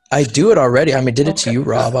 I do it already. I mean, did it to you,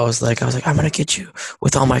 Rob. I was like, I'm going to get you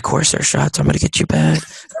with all my Corsair shots. I'm going to get you bad.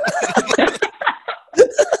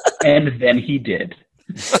 And then he did.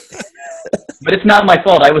 But it's not my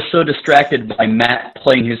fault. I was so distracted by Matt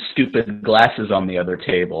playing his stupid glasses on the other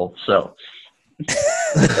table. So.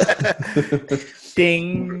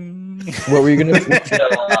 Ding. What were you going to say?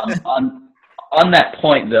 On that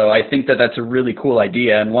point, though, I think that that's a really cool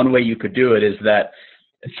idea. And one way you could do it is that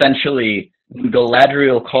essentially when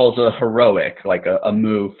Galadriel calls a heroic, like a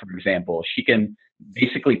move, for example, she can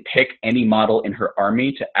basically pick any model in her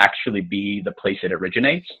army to actually be the place it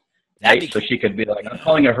originates. Right? So she could be like, I'm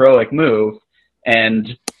calling a heroic move,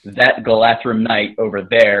 and that Galathrim Knight over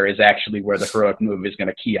there is actually where the heroic move is going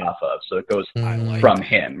to key off of. So it goes from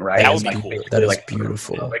him, right? That would be cool. That is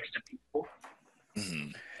beautiful.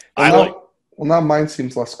 Mm-hmm. Well, now mine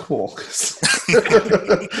seems less cool.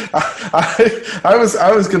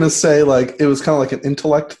 I was gonna say like it was kind of like an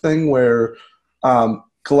intellect thing where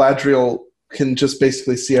Galadriel can just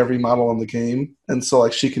basically see every model in the game, and so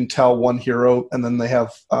like she can tell one hero, and then they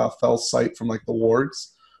have fell sight from like the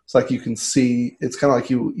wards. It's like you can see. It's kind of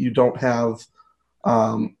like you don't have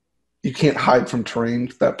you can't hide from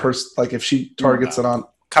terrain. That person, like if she targets it on.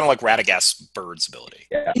 Kind of like Radagast Bird's ability.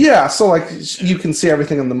 Yeah, so like you can see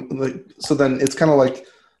everything in the so then it's kind of like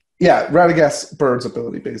Radagast Bird's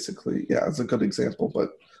ability basically. Yeah, it's a good example,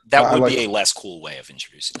 but that would be a less cool way of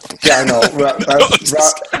introducing it. Yeah, I know.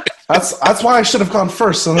 That's why I should have gone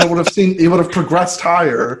first, so then it would have progressed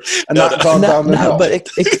higher and not gone down the hill. But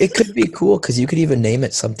it could be cool because you could even name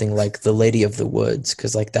it something like the Lady of the Woods,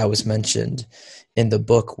 because like that was mentioned in the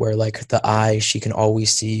book where like the eye, she can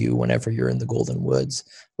always see you whenever you're in the Golden Woods.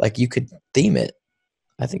 Like you could theme it.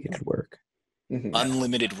 I think it could work. Mm-hmm.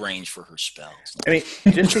 Unlimited range for her spells. I mean,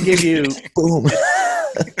 just to give you boom.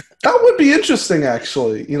 That would be interesting,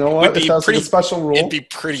 actually. You know what? If that's like a special rule, it'd be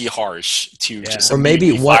pretty harsh to just or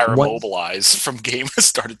maybe fire mobilize from game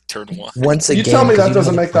started turn one. Once a you game, tell me that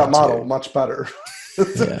doesn't make that model much better.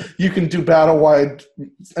 Yeah. You can do battle wide.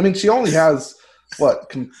 I mean, she only has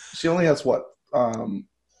what?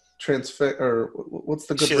 Transfix or what's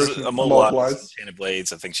the good version? Immobilize. Enchanted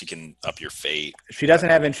blades. I think she can up your fate. She doesn't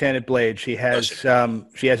have enchanted blades. She has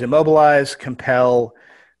she has immobilize, compel,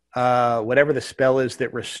 whatever the spell is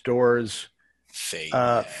that restores fate,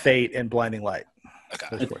 and blinding light. Okay.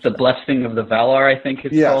 It's the blessing of the Valar, I think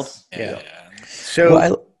it's called. Yeah. So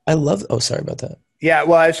I love. Oh, sorry about that. Yeah.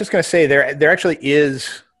 Well, I was just going to say there actually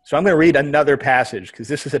is. So I'm going to read another passage because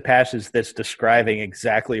this is a passage that's describing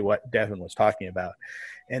exactly what Devin was talking about.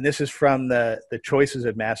 And this is from the Choices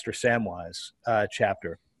of Master Samwise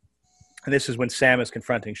chapter. And this is when Sam is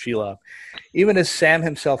confronting Shelob. Even as Sam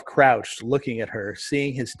himself crouched, looking at her,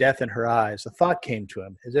 seeing his death in her eyes, a thought came to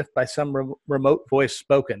him, as if by some remote voice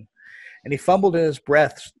spoken. And he fumbled in his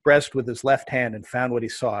breast with his left hand and found what he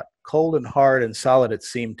sought. Cold and hard and solid it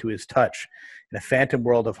seemed to his touch, in a phantom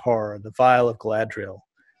world of horror, the vial of Galadriel.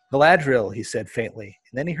 Galadriel, he said faintly,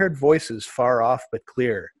 and then he heard voices far off but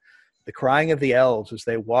clear. The crying of the elves as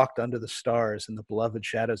they walked under the stars in the beloved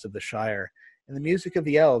shadows of the Shire, and the music of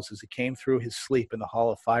the elves as it came through his sleep in the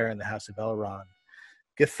Hall of Fire in the House of Elrond.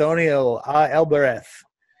 Githoniel Elbereth.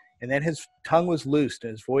 And then his tongue was loosed,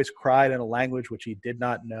 and his voice cried in a language which he did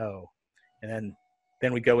not know. And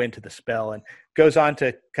then we go into the spell, and goes on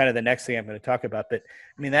to kind of the next thing I'm going to talk about. But,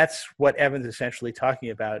 I mean, that's what Evan's essentially talking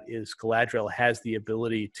about, is Galadriel has the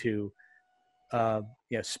ability to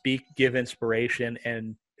speak, give inspiration,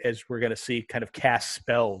 and as we're going to see, kind of cast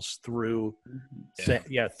spells through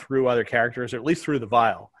through other characters, or at least through the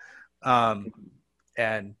vial. So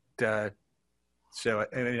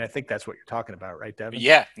I mean, I think that's what you're talking about, right, Devin?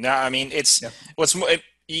 Yeah. No, I mean, it's what's more.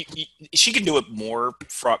 She can do it more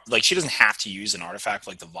from, like, she doesn't have to use an artifact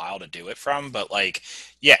like the vial to do it from, but like,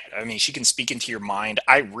 yeah, I mean, she can speak into your mind.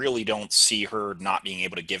 I really don't see her not being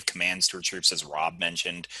able to give commands to her troops, as Rob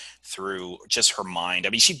mentioned, through just her mind. I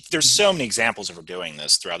mean, there's so many examples of her doing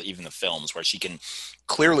this throughout even the films, where she can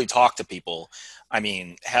clearly talk to people. I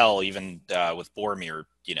mean, hell, even with Boromir,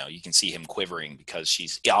 you can see him quivering because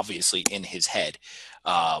she's obviously in his head.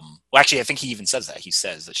 Well, actually, I think he even says that. He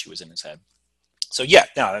says that she was in his head. So yeah,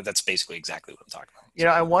 no, that's basically exactly what I'm talking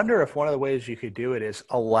about. I wonder if one of the ways you could do it is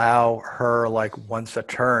allow her, like, once a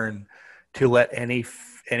turn, to let any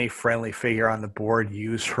friendly figure on the board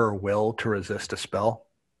use her will to resist a spell.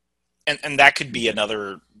 And that could be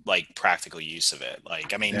another, like, practical use of it.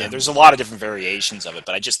 Like, I mean, there's a lot of different variations of it,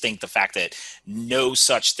 but I just think the fact that no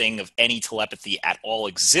such thing of any telepathy at all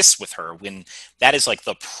exists with her, when that is, like,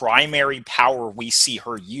 the primary power we see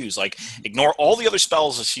her use. Like, ignore all the other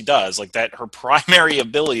spells that she does, like, that her primary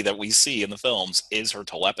ability that we see in the films is her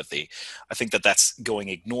telepathy. I think that's going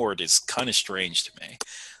ignored is kind of strange to me.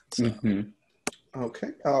 So. Okay.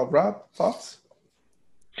 Rob, thoughts?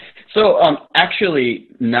 So, actually,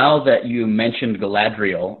 now that you mentioned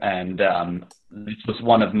Galadriel, and this was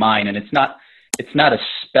one of mine, and it's not a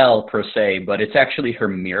spell per se, but it's actually her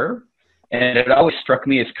mirror. And it always struck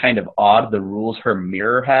me as kind of odd, the rules her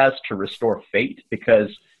mirror has to restore fate, because,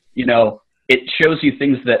 you know, it shows you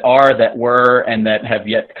things that are, that were, and that have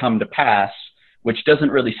yet come to pass, which doesn't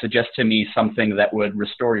really suggest to me something that would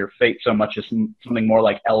restore your fate so much as something more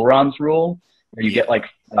like Elrond's rule, where you get like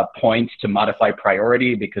points to modify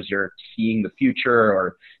priority because you're seeing the future,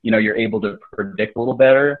 or, you know, you're able to predict a little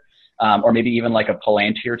better. Or maybe even like a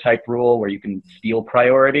Palantir type rule where you can steal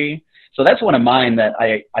priority. So that's one of mine that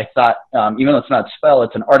I thought, even though it's not a spell,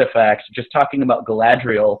 it's an artifact. Just talking about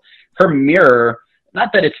Galadriel, her mirror,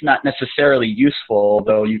 not that it's not necessarily useful,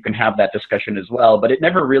 though you can have that discussion as well, but it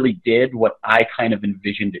never really did what I kind of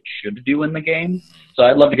envisioned it should do in the game. So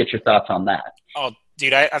I'd love to get your thoughts on that. Oh,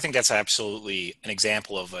 dude, I think that's absolutely an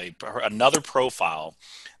example of another profile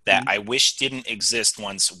that I wish didn't exist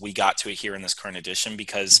once we got to it here in this current edition,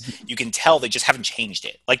 because you can tell they just haven't changed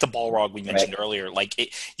it. Like the Balrog we mentioned earlier, like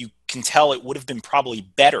you can tell it would have been probably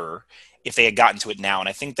better if they had gotten to it now. And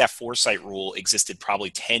I think that foresight rule existed probably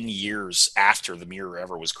 10 years after the mirror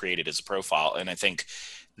ever was created as a profile. And I think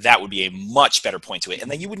that would be a much better point to it. And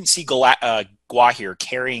then you wouldn't see Gwaihir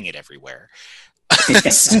carrying it everywhere.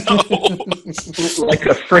 So, like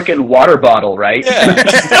a freaking water bottle, right? Yeah.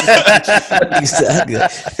 Exactly.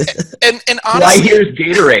 And honestly, Gwaihir's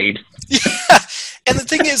Gatorade. Yeah. And the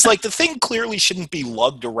thing is, like, the thing clearly shouldn't be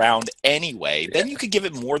lugged around anyway. Then you could give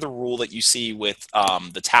it more the rule that you see with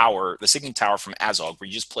the tower, the Signet Tower from Azog, where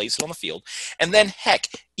you just place it on the field. And then, heck,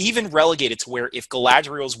 even relegate it to where if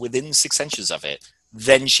Galadriel's within 6 inches of it,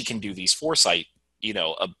 then she can do these foresight, you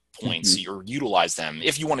know, points or utilize them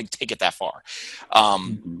if you want to take it that far.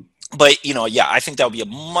 But, you know, yeah, I think that would be a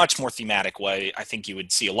much more thematic way. I think you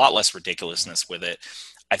would see a lot less ridiculousness with it.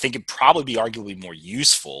 I think it'd probably be arguably more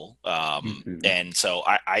useful. And so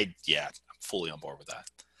I'm fully on board with that.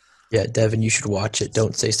 Yeah, Devin, you should watch it.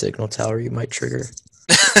 Don't say Signal Tower. You might trigger.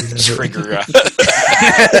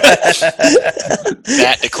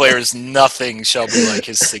 Matt declares nothing shall be like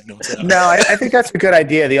his Signal Tower. No, I think that's a good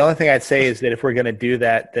idea. The only thing I'd say is that if we're going to do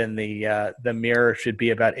that, then the mirror should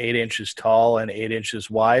be about 8 inches tall and 8 inches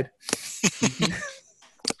wide.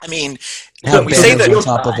 I mean, when we say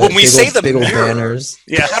the big old mirror, banners.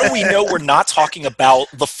 Yeah, how do we know we're not talking about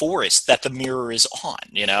the forest that the mirror is on?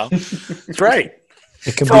 You know, that's right.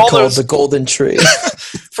 It can be called the Golden Tree.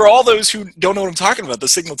 For all those who don't know what I'm talking about, the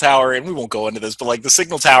Signal Tower, and we won't go into this, but like the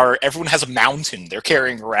Signal Tower, everyone has a mountain they're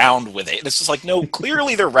carrying around with it. And it's just like, no,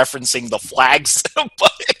 clearly they're referencing the flags.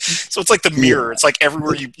 So it's like the mirror. It's like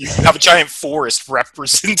everywhere you have a giant forest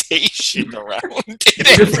representation around it.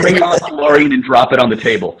 Just bring it on the DeLorean and drop it on the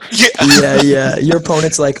table. Yeah. Your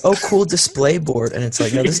opponent's like, oh, cool display board. And it's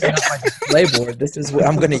like, no, this is not my display board. This is what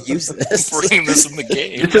I'm going to use this. Bring this in the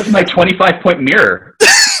game. This is my 25-point mirror.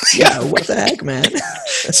 Yeah, what the heck, man?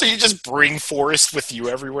 So you just bring forest with you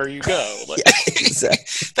everywhere you go. Like, yeah,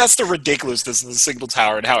 exactly. That's the ridiculousness of the Signal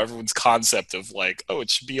Tower and how everyone's concept of like, oh, it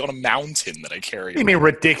should be on a mountain that I carry. You mean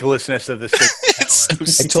ridiculousess of the Signal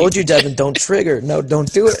Tower? I told you, Devin, don't trigger. No,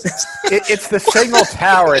 don't do it. It's the Signal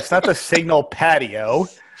Tower. It's not the Signal Patio.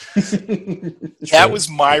 That was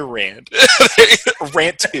my rant.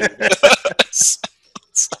 Rant 2.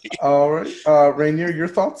 All right. Rainier, your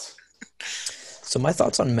thoughts? So my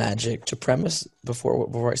thoughts on Magic, to premise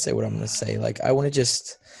before I say what I'm going to say, like I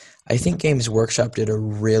think Games Workshop did a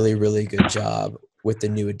really, really good job with the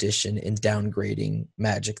new edition in downgrading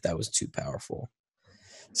Magic that was too powerful.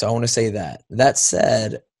 So I want to say that. That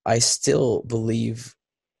said, I still believe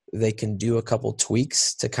they can do a couple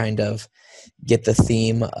tweaks to kind of get the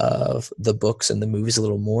theme of the books and the movies a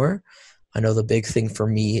little more. I know the big thing for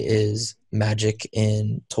me is Magic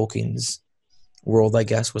in Tolkien's world, I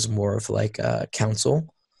guess, was more of like a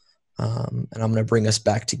council. And I'm going to bring us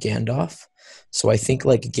back to Gandalf. So I think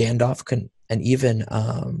like Gandalf can, and even,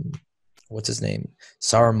 what's his name?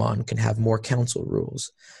 Saruman can have more council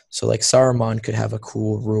rules. So like Saruman could have a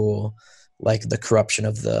cool rule, like the corruption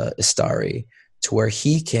of the Istari, to where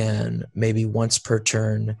he can maybe once per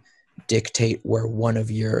turn dictate where one of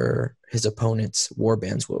his opponent's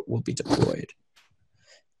warbands will be deployed.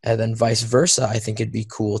 And then vice versa, I think it'd be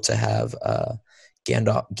cool to have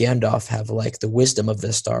Gandalf have like the wisdom of the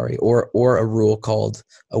Istari, or a rule called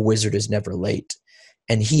a wizard is never late,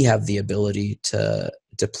 and he have the ability to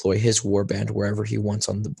deploy his warband wherever he wants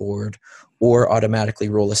on the board, or automatically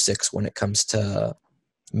roll a 6 when it comes to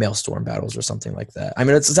Maelstrom battles or something like that. I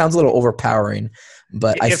mean, it sounds a little overpowering,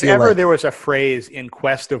 but I feel if ever like there was a phrase in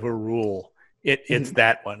quest of a rule, it's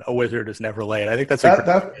that one. A wizard is never late. I think that's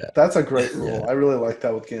that's a great rule. Yeah. I really like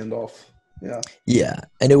that with Gandalf. Yeah,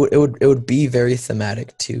 and it would be very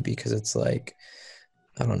thematic too, because it's like,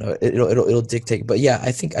 I don't know, it'll dictate. But yeah,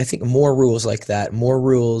 I think more rules like that, more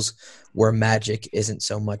rules where Magic isn't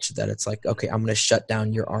so much that it's like, okay, I'm going to shut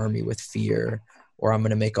down your army with fear, or I'm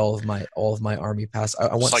going to make all of my army pass.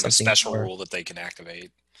 I want like something a special more, rule that they can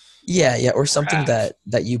activate. Yeah, or something that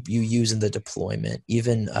you use in the deployment.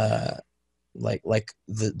 Even like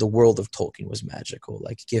the world of Tolkien was magical.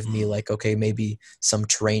 Like give me like, okay, maybe some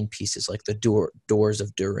terrain pieces like the doors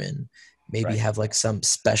of Durin. Maybe have like some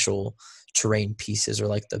special terrain pieces, or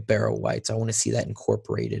like the Barrow Wights. I want to see that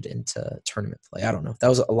incorporated into tournament play. I don't know. That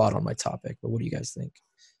was a lot on my topic, but what do you guys think?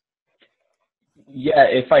 Yeah,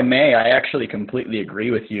 if I may, I actually completely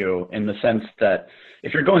agree with you in the sense that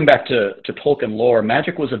if you're going back to Tolkien lore,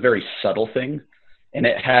 magic was a very subtle thing, and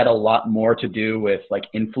it had a lot more to do with like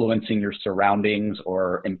influencing your surroundings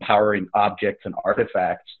or empowering objects and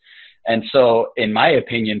artifacts. And so, in my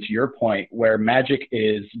opinion, to your point, where magic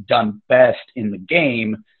is done best in the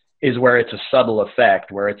game is where it's a subtle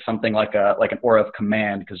effect, where it's something like an aura of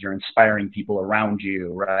command because you're inspiring people around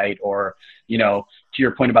you, right? Or, you know, to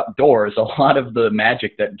your point about doors, a lot of the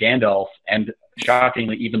magic that Gandalf and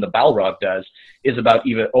shockingly even the Balrog does is about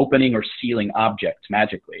either opening or sealing objects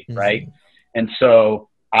magically, right? And so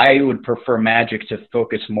I would prefer magic to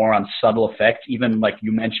focus more on subtle effects, even like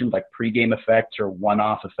you mentioned, like pregame effects or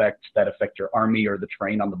one-off effects that affect your army or the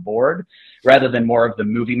terrain on the board, rather than more of the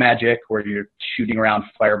movie magic where you're shooting around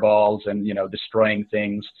fireballs and, you know, destroying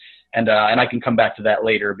things. And I can come back to that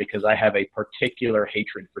later because I have a particular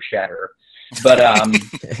hatred for Shatter. But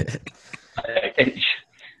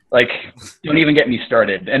like, don't even get me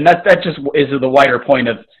started. And that just is the wider point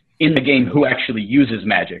of, in the game, who actually uses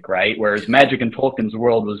magic, right? Whereas magic in Tolkien's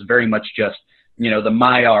world was very much just, you know, the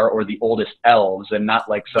Maiar or the oldest elves, and not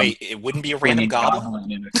like some. Wait, it wouldn't be a random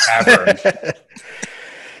goblin in a tavern.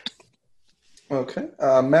 Okay,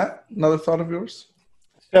 Matt, another thought of yours?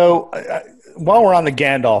 So while we're on the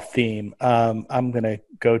Gandalf theme, I'm going to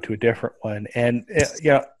go to a different one, and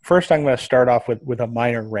you know, first I'm going to start off with a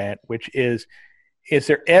minor rant, which is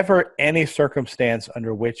there ever any circumstance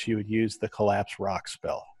under which you would use the Collapse Rock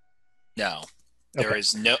spell? No, there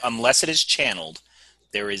is no, unless it is channeled,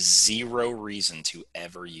 there is zero reason to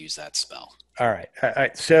ever use that spell. All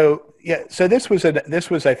right. So this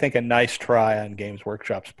was I think a nice try on Games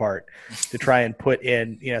Workshop's part to try and put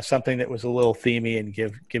in, you know, something that was a little themey and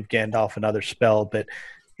give Gandalf another spell, but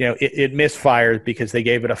you know, it misfired because they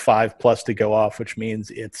gave it a 5+ to go off, which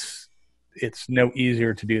means it's no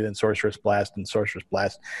easier to do than Sorcerous Blast, and Sorcerous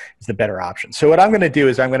Blast is the better option. So what I'm going to do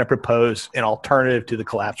is I'm going to propose an alternative to the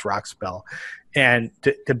Collapse Rock spell. And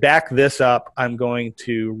to back this up, I'm going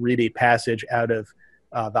to read a passage out of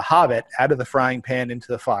The Hobbit, out of the frying pan into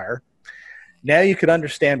the fire. Now you could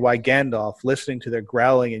understand why Gandalf, listening to their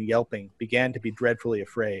growling and yelping, began to be dreadfully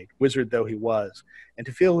afraid, wizard though he was, and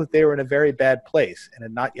to feel that they were in a very bad place and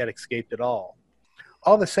had not yet escaped at all.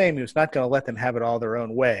 All the same, he was not going to let them have it all their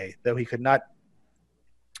own way, though he could not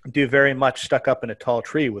do very much stuck up in a tall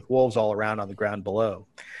tree with wolves all around on the ground below.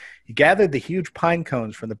 He gathered the huge pine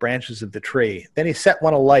cones from the branches of the tree. Then he set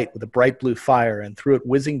one alight with a bright blue fire and threw it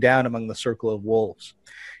whizzing down among the circle of wolves.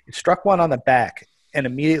 It struck one on the back, and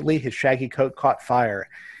immediately his shaggy coat caught fire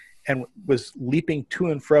and was leaping to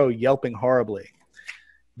and fro, yelping horribly.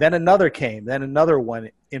 Then another came, then another one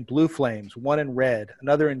in blue flames, one in red,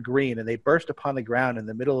 another in green, and they burst upon the ground in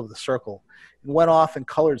the middle of the circle and went off in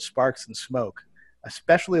colored sparks and smoke. A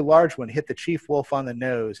specially large one hit the chief wolf on the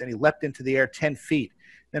nose, and he leapt into the air 10 feet,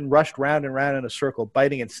 then rushed round and round in a circle,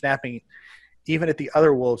 biting and snapping even at the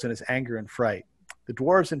other wolves in his anger and fright. The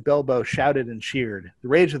dwarves and Bilbo shouted and cheered. The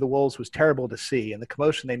rage of the wolves was terrible to see, and the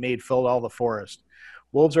commotion they made filled all the forest.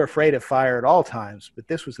 Wolves are afraid of fire at all times, but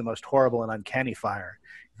this was the most horrible and uncanny fire.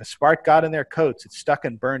 If a spark got in their coats, it stuck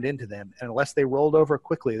and burned into them, and unless they rolled over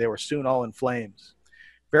quickly, they were soon all in flames.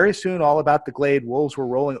 Very soon, all about the glade, wolves were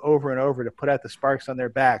rolling over and over to put out the sparks on their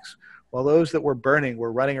backs, while those that were burning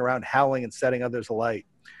were running around howling and setting others alight,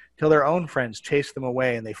 till their own friends chased them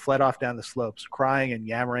away, and they fled off down the slopes, crying and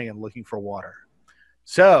yammering and looking for water.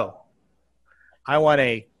 So, I want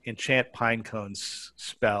a enchant pine cones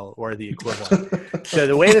spell, or the equivalent. So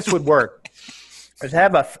the way this would work is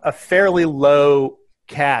have a fairly low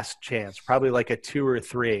cast chance, probably like a 2 or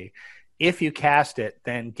 3. If you cast it,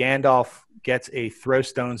 then Gandalf gets a throw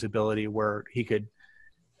stones ability where he could,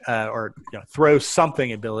 or throw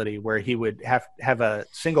something ability where he would have a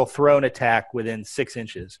single thrown attack within 6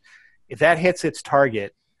 inches. If that hits its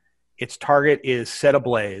target is set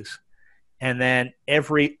ablaze, and then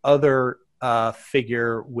every other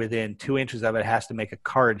figure within 2 inches of it has to make a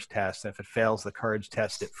courage test. And if it fails the courage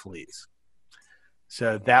test, it flees.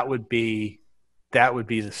 So that would be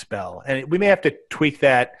the spell. And we may have to tweak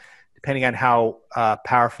that depending on how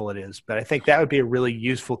powerful it is. But I think that would be a really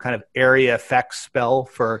useful kind of area effects spell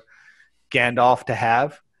for Gandalf to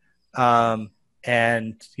have.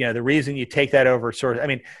 And the reason you take that over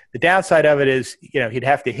the downside of it is, he'd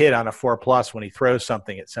have to hit on a 4+ when he throws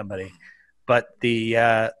something at somebody. But the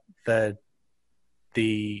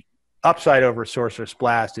upside over Sorcerous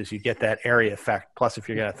Blast is you get that area effect. Plus, if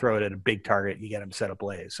you're going to throw it at a big target, you get him set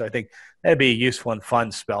ablaze. So I think that'd be a useful and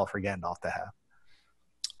fun spell for Gandalf to have.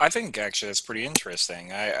 I think actually that's pretty interesting.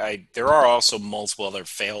 There are also multiple other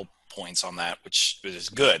fail points on that, which is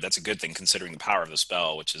good. That's a good thing considering the power of the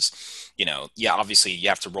spell, which is, obviously you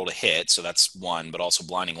have to roll to hit, so that's one, but also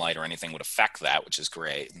Blinding Light or anything would affect that, which is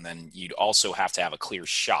great. And then you'd also have to have a clear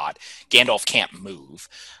shot. Gandalf can't move.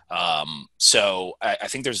 So I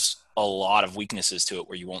think there's a lot of weaknesses to it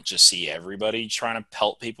where you won't just see everybody trying to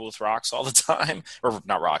pelt people with rocks all the time, or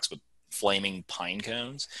not rocks, but flaming pine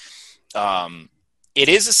cones. It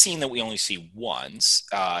is a scene that we only see once,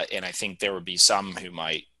 and I think there would be some who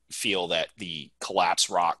might feel that the Collapse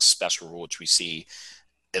Rocks special rule, which we see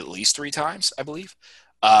at least 3 times, I believe,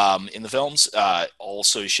 in the films,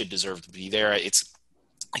 also should deserve to be there.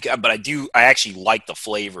 But I actually like the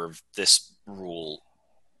flavor of this rule.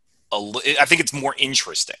 I think it's more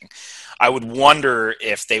interesting. I would wonder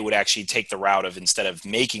if they would actually take the route of, instead of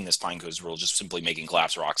making this Pine Cones rule, just simply making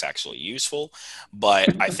Collapse Rocks actually useful.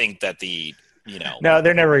 But I think that no,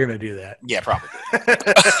 they're never going to do that. Yeah, probably.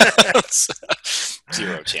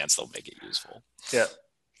 0 chance they'll make it useful. Yeah.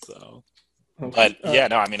 So, but I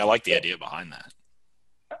like the idea behind that.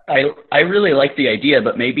 I really like the idea,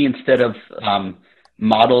 but maybe instead of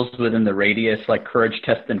models within the radius like Courage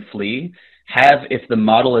Test and Flee, if the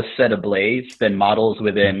model is set ablaze, then models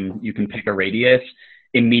within, you can pick a radius,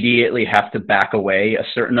 immediately have to back away a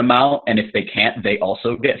certain amount, and if they can't, they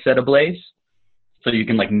also get set ablaze. So you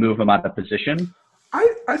can move them out of position.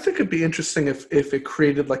 I think it'd be interesting if it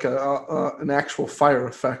created an actual fire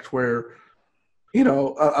effect where,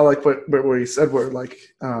 I like what you said, where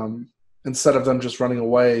instead of them just running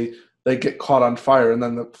away, they get caught on fire, and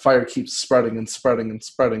then the fire keeps spreading and spreading and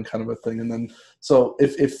spreading, kind of a thing. And then so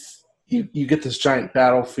if you get this giant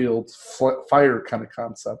battlefield fire kind of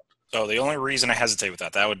concept. Oh, the only reason I hesitate with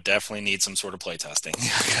that would definitely need some sort of play testing.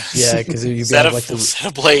 Yeah, because you'd be Set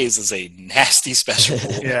ablaze is a nasty special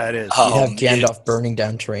rule. Yeah, it is. You have Gandalf burning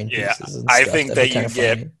down terrain pieces and stuff. I think that you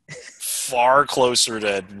get far closer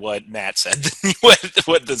to what Matt said than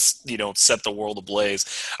what this, set the world ablaze.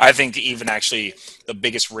 I think even actually the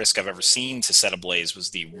biggest risk I've ever seen to set ablaze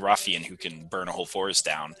was the ruffian who can burn a whole forest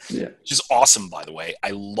down. Yeah. Which is awesome, by the way.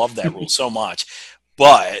 I love that rule so much.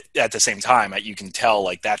 But at the same time, you can tell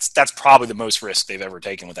that's probably the most risk they've ever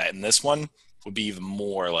taken with that. And this one would be even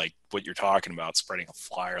more like what you're talking about, spreading a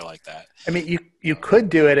fire like that. I mean, you could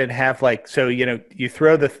do it and have you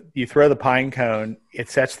throw the pine cone, it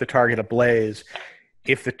sets the target ablaze.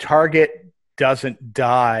 If the target doesn't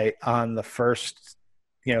die on the first,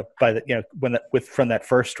 from that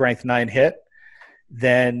first strength 9 hit,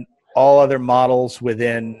 then all other models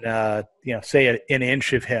within say an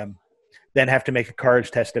inch of him then have to make a courage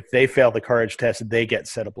test. If they fail the courage test, they get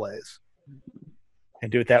set ablaze. And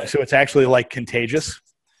do it that way. So it's actually contagious.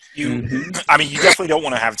 You definitely don't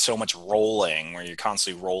want to have so much rolling where you're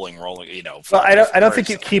constantly rolling. Well, I don't think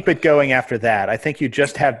you keep it going after that. I think you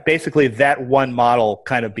just have basically that one model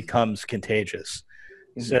kind of becomes contagious,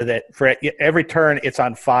 so that for every turn it's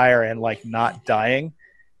on fire and not dying.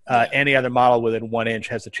 Any other model within 1 inch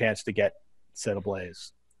has a chance to get set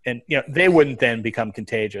ablaze. And they wouldn't then become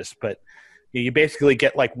contagious, but you basically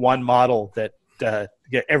get one model that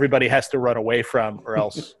everybody has to run away from, or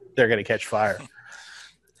else they're going to catch fire.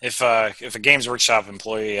 If a Games Workshop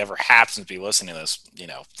employee ever happens to be listening to this,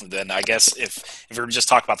 then I guess if we were just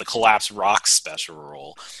talking about the Collapse Rocks special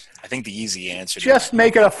rule, I think the easy answer just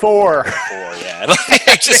make it a 4. 4, yeah,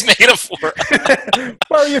 just make it a 4.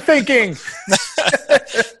 What are you thinking?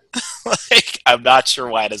 I'm not sure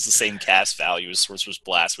why it has the same cast value as Sorcerous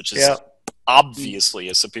Blast, which is obviously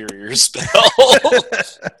a superior spell.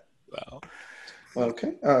 Well.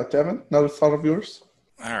 Okay, Devin, another thought of yours?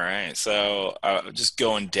 All right, so just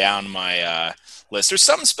going down my list. There's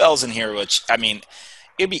some spells in here which,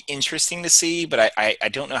 it'd be interesting to see, but I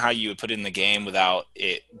don't know how you would put it in the game without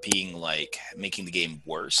it being making the game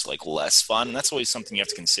worse, less fun. And that's always something you have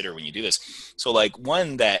to consider when you do this. So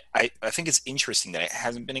one that I think is interesting that it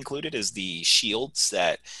hasn't been included is the shields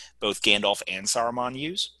that both Gandalf and Saruman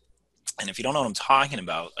use. And if you don't know what I'm talking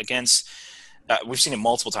about, against we've seen it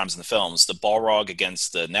multiple times in the films. The Balrog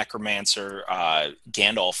against the Necromancer,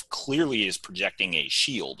 Gandalf clearly is projecting a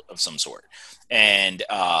shield of some sort. And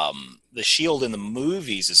the shield in the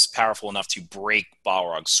movies is powerful enough to break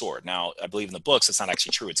Balrog's sword. Now, I believe in the books it's not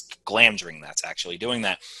actually true. It's Glamdring that's actually doing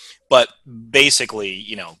that. But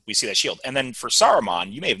basically, we see that shield. And then for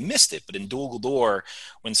Saruman, you may have missed it, but in Dol Guldur,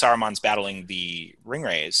 when Saruman's battling the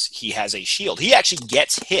Ringwraiths, he has a shield. He actually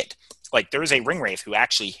gets hit. Like, there is a Ringwraith who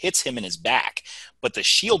actually hits him in his back, but the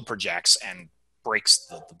shield projects and breaks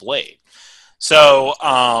the blade. So,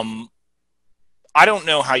 I don't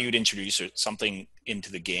know how you'd introduce something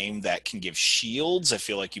into the game that can give shields. I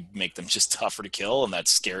feel like you make them just tougher to kill, and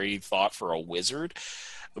that's a scary thought for a wizard.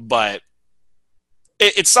 But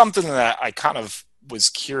it's something that I kind of was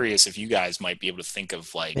curious if you guys might be able to think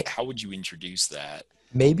of, like, how would you introduce that?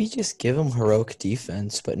 Maybe just give them heroic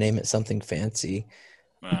defense, but name it something fancy.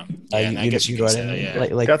 I guess you can say,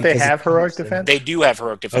 yeah. Don't they have heroic defense? They do have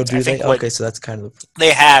heroic defense. Oh, do they? Okay, so that's kind of...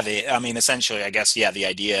 They have it. I mean, essentially, I guess, the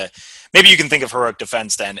idea... Maybe you can think of heroic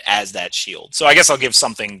defense then as that shield. So I guess I'll give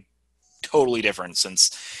something totally different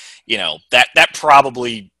since, that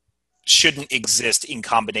probably shouldn't exist in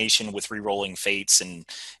combination with re-rolling fates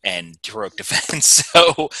and heroic defense.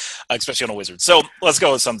 So, especially on a wizard. So let's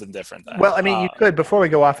go with something different then. Well, I mean, you could, before we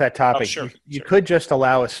go off that topic, sure. you could just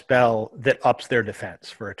allow a spell that ups their defense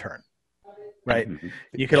for a turn, right? Mm-hmm.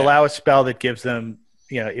 You could allow a spell that gives them,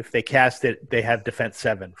 if they cast it, they have defense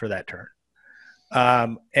 7 for that turn.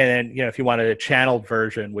 And then, if you wanted a channeled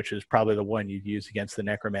version, which is probably the one you'd use against the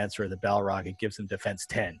Necromancer or the Balrog, it gives them defense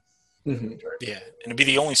 10. Mm-hmm. Yeah, and it'd be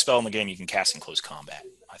the only spell in the game you can cast in close combat.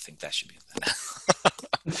 I think that should be.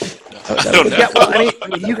 I don't know. Yeah, well, I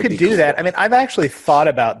mean, you could do that. I mean, I've actually thought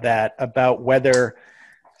about that, about whether,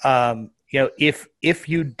 if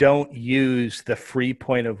you don't use the free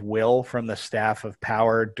point of will from the Staff of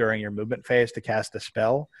Power during your movement phase to cast a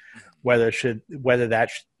spell, you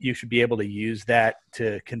should be able to use that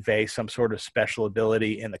to convey some sort of special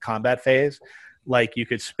ability in the combat phase. Like you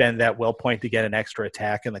could spend that will point to get an extra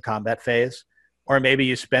attack in the combat phase, or maybe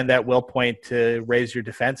you spend that will point to raise your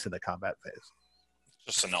defense in the combat phase.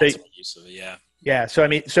 Just an ultimate use of it, yeah. Yeah,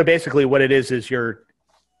 so basically what it is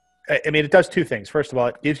it does two things. First of all,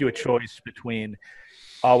 it gives you a choice between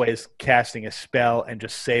always casting a spell and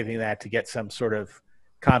just saving that to get some sort of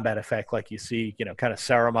combat effect, like you see, kind of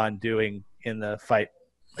Saruman doing in the fight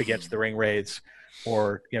against the Ringwraiths,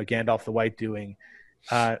 or Gandalf the White doing.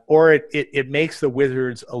 Or it makes the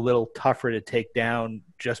wizards a little tougher to take down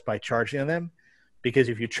just by charging them, because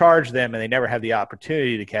if you charge them and they never have the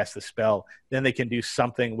opportunity to cast the spell, then they can do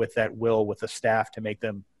something with that will with the staff to make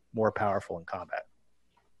them more powerful in combat.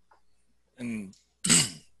 And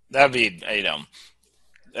that'd be,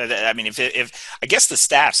 I mean, if I guess the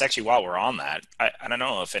staffs, actually, while we're on that, I don't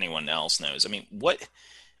know if anyone else knows. I mean, what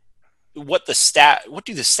do the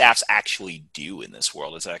staffs actually do in this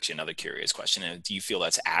world is actually another curious question. And do you feel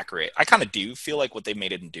that's accurate? I kind of do feel like what they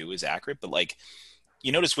made it do is accurate, but like,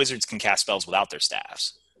 you notice wizards can cast spells without their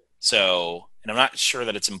staffs. So, and I'm not sure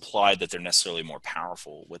that it's implied that they're necessarily more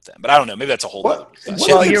powerful with them, but I don't know. Maybe that's a whole other question.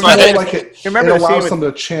 Well, it allows them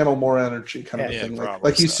to channel more energy, kind of thing.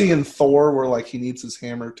 Like you see in Thor, where like he needs his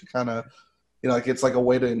hammer to kind of, like it's like a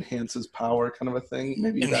way to enhance his power, kind of a thing.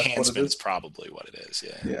 Maybe enhancement's probably what it is.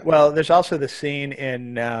 Yeah. Well, there's also the scene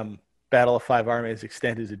in Battle of Five Armies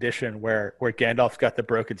Extended Edition where Gandalf's got the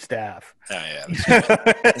broken staff. Oh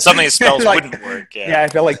yeah, something his spells wouldn't work. Yeah,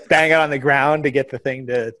 to like bang it on the ground to get the thing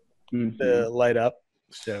to light up.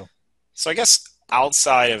 So I guess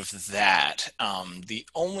outside of that, the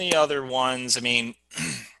only other ones, I mean,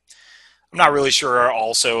 I'm not really sure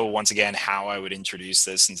also, once again, how I would introduce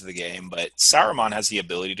this into the game, but Saruman has the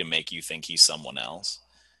ability to make you think he's someone else.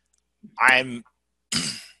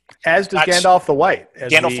 As does Gandalf the White.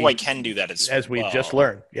 Gandalf the White can do that as we just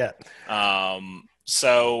learned, yeah.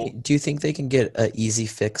 So, do you think they can get an easy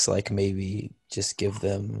fix, like maybe just give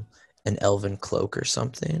them an elven cloak or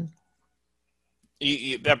something?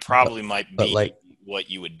 That probably might be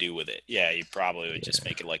what you would do with it. Yeah, you probably would just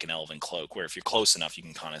make it like an elven cloak, where if you're close enough, you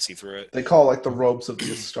can kind of see through it. They call it like the robes of the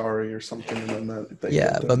Astari or something. And then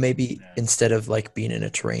but maybe instead of like being in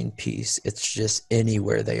a terrain piece, it's just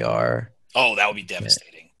anywhere they are. Oh, that would be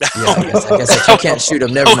devastating. Yeah, I guess if you can't shoot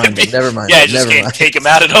them, never mind. Yeah, just can't take them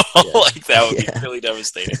out at all. Yeah. Like that would be really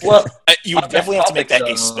devastating. Well, you would definitely have to make that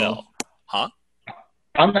a spell, huh?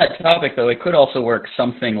 On that topic, though, it could also work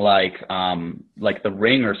something like the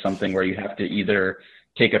Ring or something, where you have to either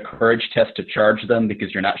take a courage test to charge them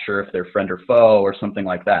because you're not sure if they're friend or foe, or something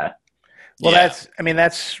like that. Well, that's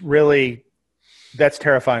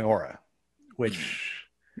Terrifying Aura, which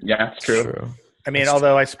it's true. I mean,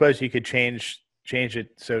 although I suppose you could change it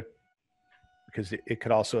so because it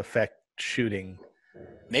could also affect shooting.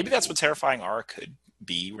 Maybe that's what Terrifying Aura could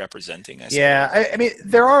be representing. I mean,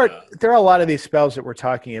 there are a lot of these spells that we're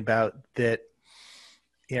talking about that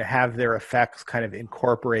have their effects kind of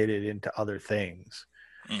incorporated into other things.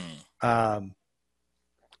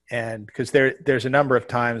 And because there's a number of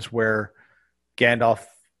times where Gandalf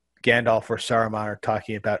or Saruman are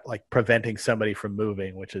talking about like preventing somebody from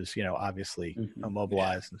moving, which is obviously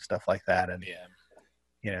immobilized and stuff like that. And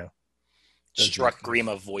Struck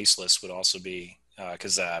Grima voiceless would also be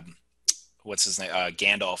because what's his name?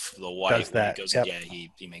 Gandalf the White does that. Goes,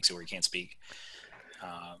 he makes it where he can't speak.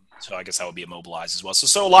 So I guess that would be immobilized as well.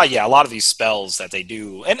 So a lot of these spells that they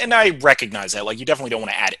do, and I recognize that, like, you definitely don't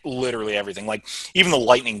want to add literally everything. Like even the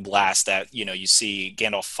lightning blast that you see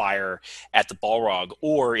Gandalf fire at the Balrog,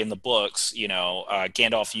 or in the books,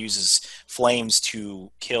 Gandalf uses flames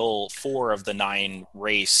to kill 4 of the 9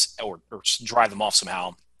 race or drive them off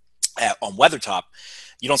somehow on Weathertop.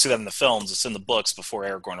 You don't see that in the films. It's in the books before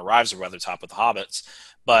Aragorn arrives at Weathertop with the hobbits.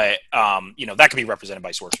 But that could be represented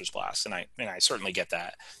by Sorcerer's Blast, and I certainly get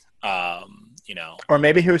that. Or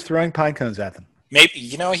maybe he was throwing pine cones at them. Maybe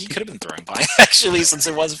he could have been throwing pine actually, since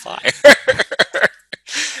it was fire.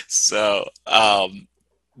 So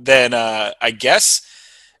then I guess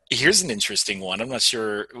here's an interesting one. I'm not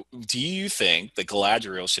sure. Do you think that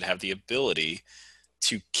Galadriel should have the ability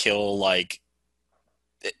to kill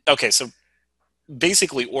so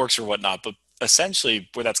basically orcs or whatnot, but essentially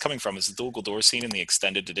where that's coming from is the Dol Guldur scene in the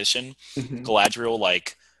extended edition.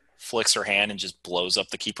 Galadriel flicks her hand and just blows up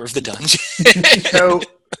the Keeper of the Dungeon.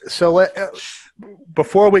 so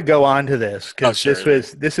before we go on to this, because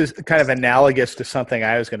this is kind of analogous to something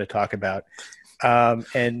I was going to talk about,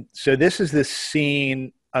 and so this is this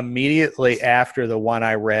scene immediately after the one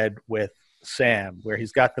I read with Sam, where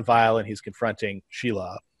he's got the vial and he's confronting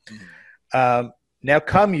Shelob. Now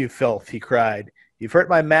come, you filth, he cried. You've hurt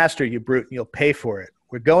my master, you brute, and you'll pay for it.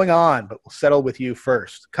 We're going on, but we'll settle with you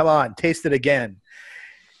first. Come on, taste it again.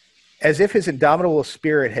 As if his indomitable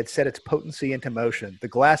spirit had set its potency into motion, the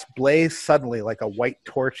glass blazed suddenly like a white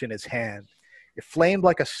torch in his hand. It flamed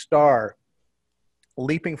like a star that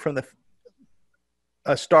leaping from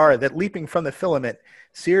the filament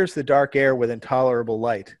sears the dark air with intolerable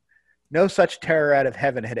light. No such terror out of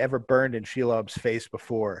heaven had ever burned in Shelob's face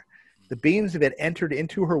before. The beams of it entered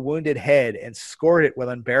into her wounded head and scored it with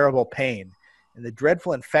unbearable pain, and the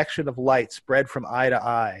dreadful infection of light spread from eye to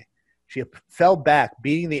eye. She fell back,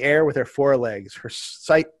 beating the air with her forelegs, her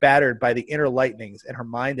sight battered by the inner lightnings and her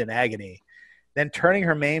mind in agony. Then, turning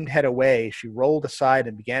her maimed head away, she rolled aside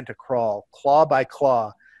and began to crawl, claw by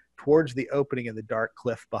claw, towards the opening in the dark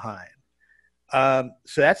cliff behind.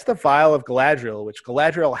 So that's the vial of Galadriel, which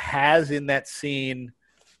Galadriel has in that scene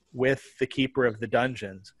with the Keeper of the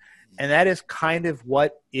Dungeons. And that is kind of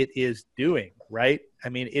what it is doing, right? I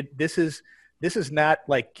mean, this is not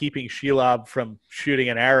like keeping Shelob from shooting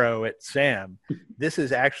an arrow at Sam. This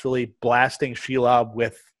is actually blasting Shelob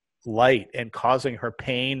with light and causing her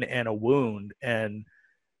pain and a wound and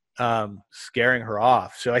scaring her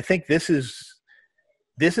off. So I think this is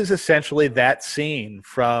essentially that scene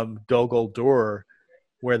from Dol Guldur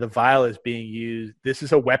where the vial is being used. This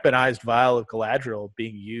is a weaponized vial of Galadriel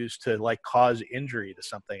being used to cause injury to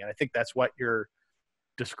something. And I think that's what you're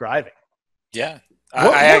describing. Yeah.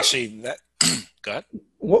 Go ahead.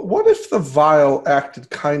 What if the vial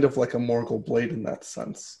acted kind of like a Morgul blade in that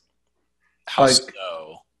sense? How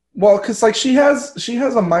so? Well, because she has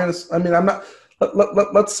a minus. I mean, I'm not.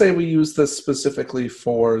 Let's say we use this specifically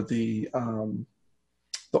for the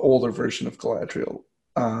older version of Galadriel.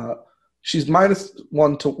 She's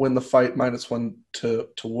 -1 to win the fight, -1 to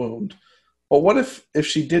wound. But what if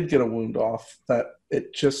she did get a wound off, that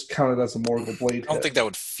it just counted as a Morgul blade? I don't think that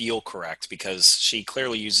would feel correct because she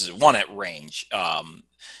clearly uses it, one, at range.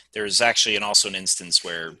 There's actually also an instance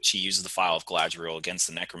where she uses the vial of Galadriel against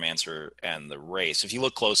the Necromancer and the Wraith. If you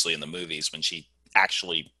look closely in the movies, when she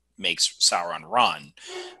actually makes Sauron run,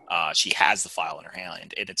 she has the vial in her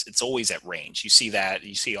hand, and it's always at range. You see that.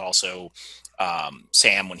 You see also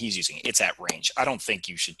Sam when he's using it, it's at range. I don't think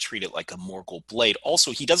you should treat it like a Morgul blade.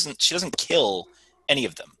 Also, she doesn't kill any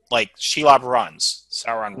of them. Like Shelob runs,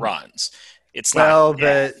 Sauron runs. It's not.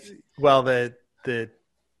 The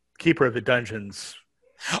Keeper of the Dungeons.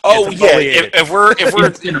 Oh yeah, if we're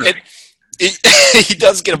he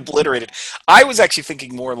does get obliterated. I was actually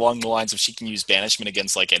thinking more along the lines of she can use banishment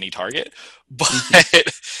against any target, but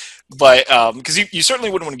because you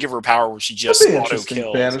certainly wouldn't want to give her a power where she just auto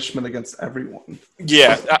kills. Banishment against everyone.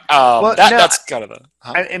 Yeah, that's kind of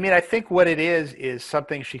I mean, I think what it is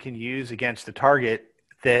something she can use against a target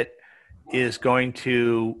that is going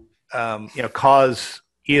to cause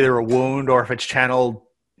either a wound or if it's channeled,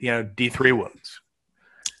 D3 wounds.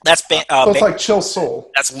 That's so it's like Chill Soul.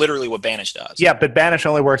 That's literally what Banish does. Yeah, but Banish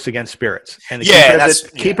only works against spirits, and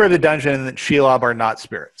the keeper of the dungeon and Shelob are not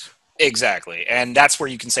spirits. Exactly, and that's where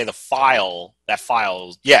you can say that file,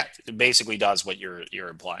 it basically does what you're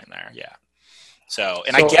implying there. Yeah. So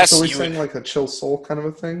I guess so we're saying like a Chill Soul kind of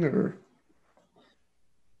a thing, or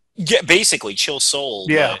basically Chill Soul.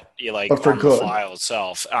 Yeah, but for good. The file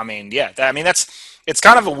itself. I mean, it's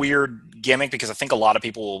kind of a weird gimmick because I think a lot of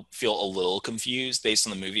people feel a little confused based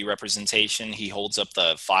on the movie representation. He holds up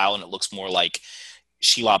the file and it looks more like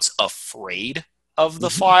Shelob's afraid of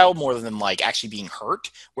the file more than like actually being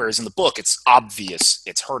hurt. Whereas in the book, it's obvious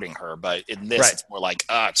it's hurting her, but in this, It's more like,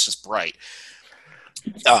 it's just bright.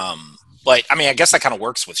 But I mean, I guess that kind of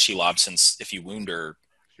works with Shelob since if you wound her,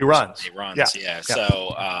 she runs. Yeah.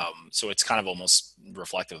 So it's kind of almost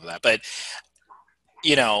reflective of that. But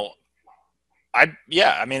I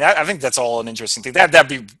think that's all an interesting thing. That'd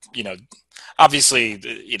be, obviously,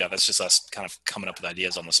 that's just us kind of coming up with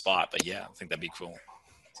ideas on the spot. But yeah, I think that'd be cool.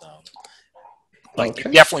 So, you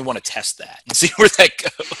definitely want to test that and see where that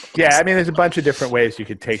goes. Yeah, I mean, there's a bunch of different ways you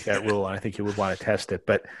could take that rule, and I think you would want to test it.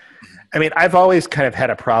 But I mean, I've always kind of had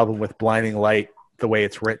a problem with blinding light the way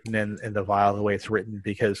it's written and the vial the way it's written,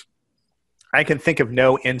 because I can think of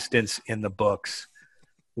no instance in the books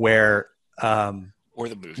where or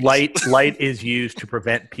the movies. light is used to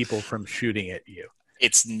prevent people from shooting at you.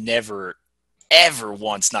 It's never, ever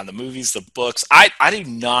once, not in the movies, the books. I do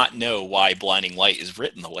not know why blinding light is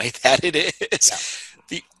written the way that it is. Yeah.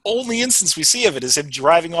 The only instance we see of it is him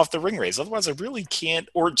driving off the ring race. Otherwise, I really can't,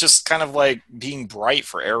 or just kind of like being bright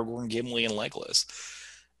for Aragorn, Gimli, and Legolas.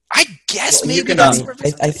 I guess maybe that's.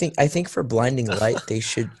 I think for blinding light, they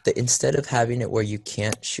should instead of having it where you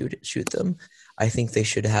can't shoot them, I think they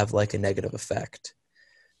should have like a negative effect.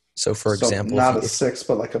 So, for example, not a 6,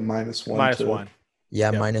 but like a -1. -1.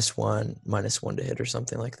 Yeah, yep. -1 to hit or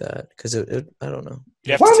something like that. Because I don't know.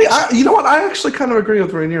 You know what? I actually kind of agree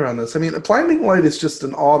with Rainier on this. I mean, blinding light is just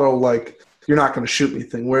an auto, like, you're not going to shoot me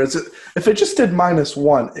thing. Whereas if it just did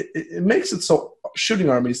 -1, it makes it so shooting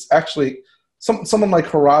armies actually, someone like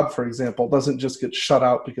Harad, for example, doesn't just get shut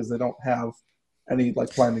out because they don't have any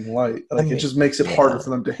like blinding light. Like, it just makes it harder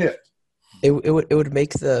for them to hit. It would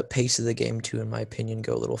make the pace of the game too, in my opinion,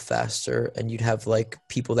 go a little faster, and you'd have like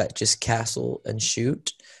people that just castle and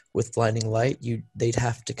shoot with blinding light. They'd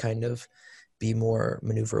have to kind of be more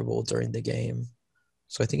maneuverable during the game.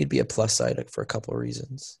 So I think it'd be a plus side for a couple of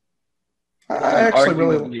reasons. I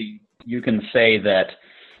actually you can say that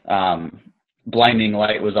blinding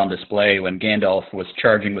light was on display when Gandalf was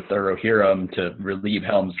charging with the Rohirrim to relieve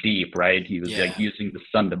Helm's Deep, right? He was like using the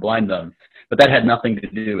sun to blind them. But that had nothing to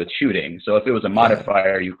do with shooting. So if it was a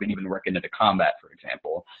modifier, you could even work it into combat, for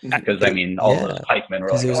example. Because, I mean, all those pikemen were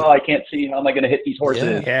like, I can't see. How am I going to hit these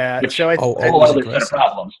horses? Yeah. Which, so whole other set of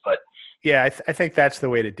problems. But yeah, I think that's the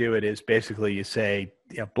way to do it is basically you say,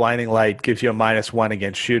 blinding light gives you a -1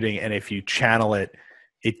 against shooting. And if you channel it,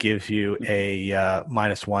 it gives you a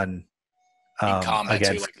 -1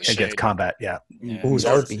 against combat. Yeah. Ooh,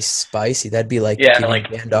 that would be spicy. That'd be like giving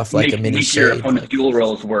Gandalf like a mini shade. Your opponent's dual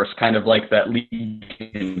rolls worse, kind of like that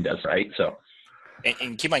Legion does, right? So,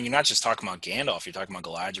 and keep in mind, you're not just talking about Gandalf. You're talking about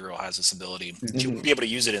Galadriel has this ability. She'll be able to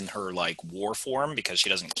use it in her like war form because she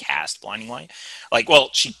doesn't cast blinding light. Like,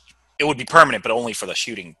 well, it would be permanent, but only for the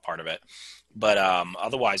shooting part of it. But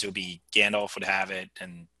otherwise, it would be Gandalf would have it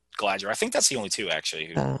and Galadriel. I think that's the only two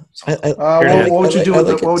actually. What would you do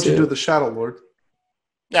with the Shadow Lord?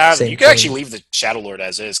 You could actually leave the Shadow Lord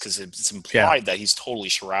as is because it's implied that he's totally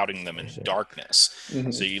shrouding them in darkness.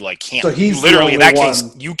 So you like can't. So he's literally in that case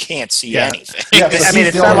you can't see anything. Yeah, I mean,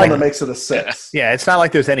 it's not like that makes it a 6. Yeah, it's not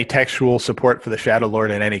like there's any textual support for the Shadow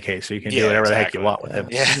Lord in any case, so you can do whatever the heck you want with him.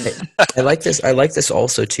 Yeah. I like this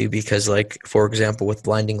also too because, like, for example, with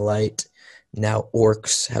blinding light, now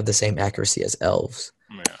orcs have the same accuracy as elves.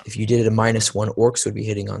 Yeah. If you did it a -1, orcs would be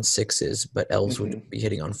hitting on 6s, but elves would be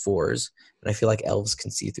hitting on 4s. And I feel like elves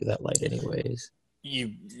can see through that light anyways.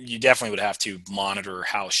 You definitely would have to monitor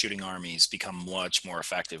how shooting armies become much more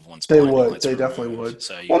effective once they would. They definitely would.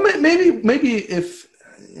 So maybe if,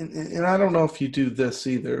 and I don't know if you do this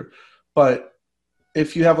either, but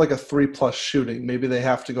if you have like a 3+ shooting, maybe they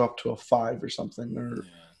have to go up to a 5 or something, or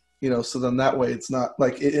so then that way it's not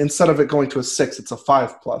like instead of it going to a 6, it's a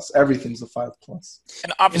 5+. Everything's a 5+.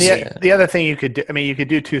 And obviously, the other thing you could do, you could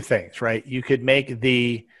do two things, right? You could make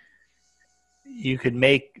the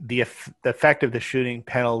effect of the shooting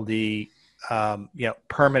penalty,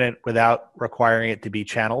 permanent without requiring it to be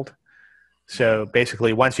channeled. So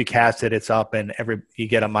basically, once you cast it, it's up, and you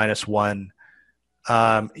get a -1.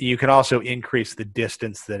 You can also increase the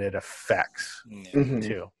distance that it affects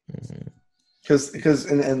too. Because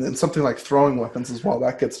and something like throwing weapons as well,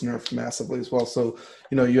 that gets nerfed massively as well. So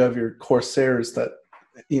you have your Corsairs that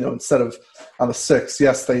instead of on a 6,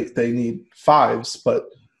 yes, they need 5s, but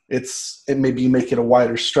it maybe you make it a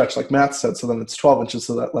wider stretch, like Matt said. So then it's 12 inches,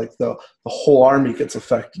 so that like the whole army gets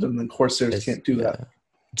affected, and then Corsairs can't do that.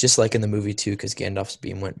 Just like in the movie too, because Gandalf's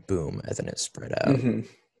beam went boom, and then it spread out.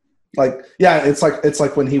 It's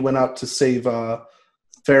like when he went out to save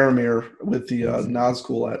Faramir with the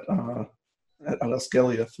Nazgul at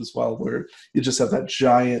Osgiliath as well, where you just have that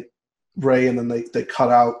giant ray, and then they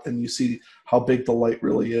cut out, and you see how big the light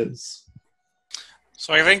really is.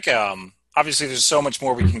 So I think obviously there's so much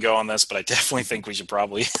more we can go on this, but I definitely think we should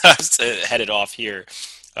probably head it off here.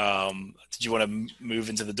 Did you want to move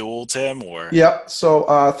into the duel, Tim? Or yeah. So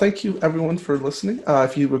thank you everyone for listening.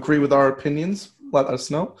 If you agree with our opinions, let us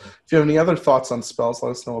know. If you have any other thoughts on spells,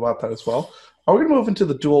 let us know about that as well. We're going to move into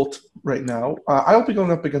the duel right now. I'll be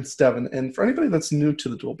going up against Devin. And for anybody that's new to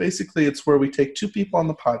the duel, basically it's where we take 2 people on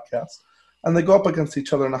the podcast, and they go up against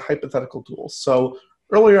each other in a hypothetical duel. So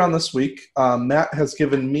earlier on this week, Matt has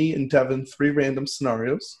given me and Devin 3 random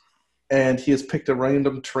scenarios, and he has picked a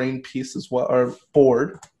random terrain piece as well, or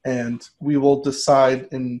board, and we will decide.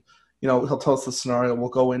 And he'll tell us the scenario. We'll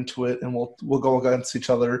go into it, and we'll go against each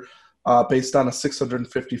other based on a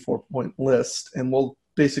 654-point list, and we'll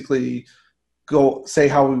basically say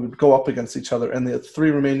how we would go up against each other. And the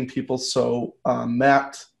 3 remaining people, so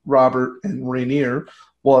Matt, Robert, and Rainier,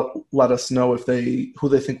 will let us know who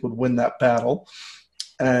they think would win that battle.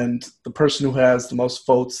 And the person who has the most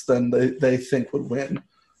votes, then they think would win.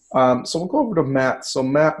 So we'll go over to Matt. So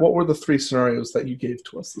Matt, what were the 3 scenarios that you gave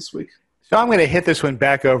to us this week? So I'm going to hit this one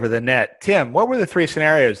back over the net. Tim, what were the 3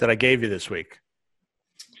 scenarios that I gave you this week?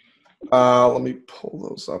 Let me pull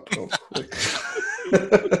those up real quick.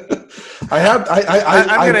 I'm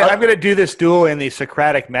going to do this duel in the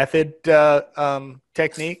Socratic method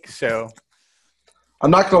technique. So I'm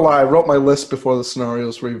not going to lie. I wrote my list before the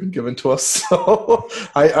scenarios were even given to us. So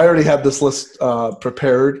I already had this list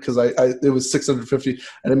prepared because it was 650,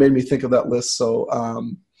 and it made me think of that list. So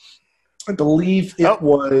I believe it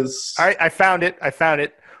was. All right, I found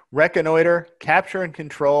it. Reconnoiter, capture and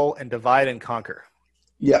control, and divide and conquer.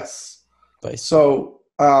 Yes. Nice. So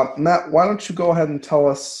Matt, why don't you go ahead and tell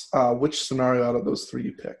us which scenario out of those 3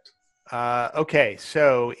 you picked? Okay,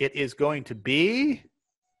 so it is going to be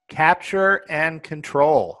capture and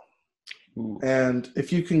control. And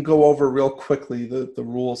if you can go over real quickly the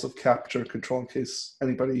rules of capture and control in case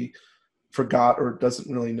anybody forgot or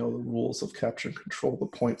doesn't really know the rules of capture and control, the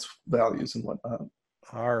points values and whatnot.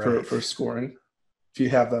 All right. For scoring. If you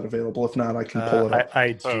have that available. If not, I can pull it up.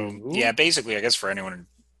 I do. Yeah, basically, I guess for anyone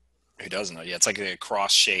who doesn't know, it's like a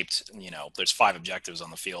cross-shaped, there's 5 objectives on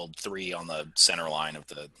the field, 3 on the center line of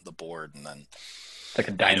the board, and then it's like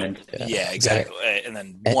a diamond. Yeah, exactly. And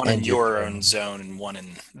then 1 in your own zone and 1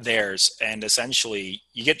 in theirs. And essentially,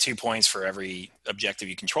 you get 2 points for every objective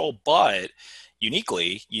you control, but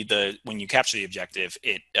uniquely, when you capture the objective,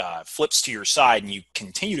 it flips to your side and you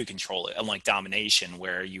continue to control it, unlike domination,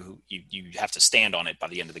 where you have to stand on it by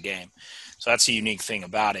the end of the game. So that's the unique thing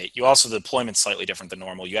about it. The deployment's slightly different than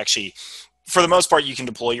normal. You actually, for the most part, you can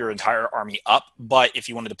deploy your entire army up, but if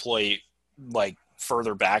you want to deploy like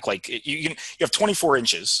further back, like you have 24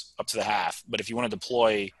 inches up to the half, but if you want to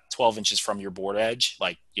deploy 12 inches from your board edge,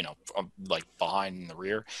 like behind in the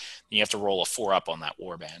rear, then you have to roll a 4 up on that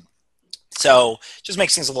warband. So just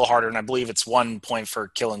makes things a little harder, and I believe it's 1 point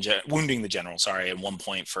for wounding the general, and 1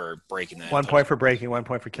 point for breaking the 1 point for breaking, 1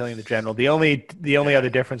 point for killing the general. The only other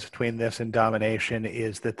difference between this and domination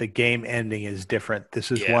is that the game ending is different. This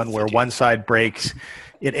is one where one side breaks,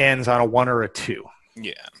 it ends on a 1 or a 2.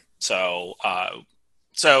 Yeah. So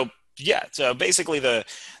basically the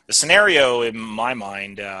scenario in my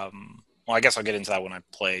mind, I guess I'll get into that when I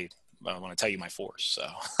tell you my force. So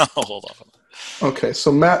I'll hold off on that. Okay,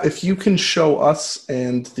 so Matt, if you can show us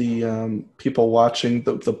and the people watching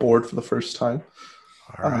the board for the first time,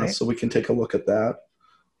 so we can take a look at that.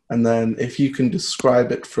 And then if you can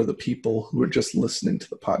describe it for the people who are just listening to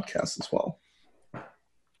the podcast as well.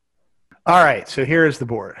 All right, so here is the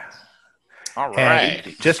board. All right.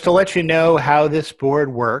 And just to let you know how this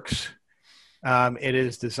board works, it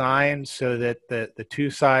is designed so that the 2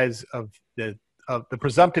 sides of the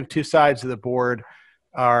presumptive 2 sides of the board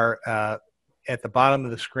are at the bottom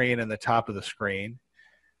of the screen and the top of the screen.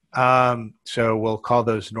 So we'll call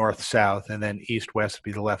those north-south, and then east-west would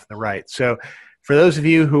be the left and the right. So For those of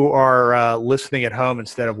you who are listening at home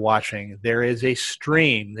instead of watching, there is a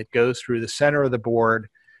stream that goes through the center of the board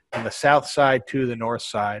from the south side to the north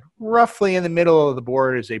side. Roughly in the middle of the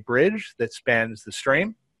board is a bridge that spans the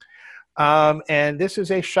stream. And this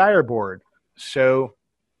is a Shire board. So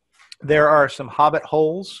there are some hobbit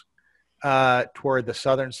holes toward the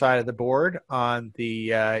southern side of the board on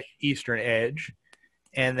the eastern edge.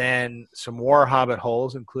 And then some more hobbit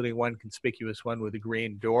holes, including one conspicuous one with a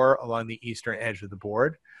green door along the eastern edge of the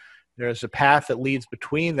board. There's a path that leads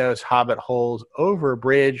between those hobbit holes over a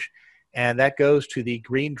bridge, and that goes to the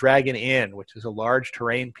Green Dragon Inn, which is a large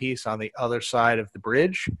terrain piece on the other side of the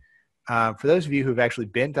bridge. For those of you who've actually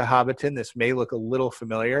been to Hobbiton, this may look a little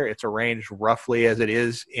familiar. It's arranged roughly as it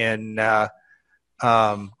is in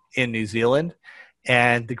New Zealand.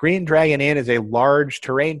 And the Green Dragon Inn is a large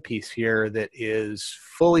terrain piece here that is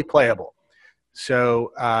fully playable.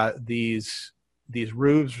 So these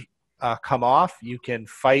roofs come off. You can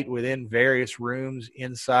fight within various rooms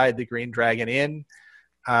inside the Green Dragon Inn.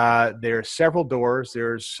 There are several doors.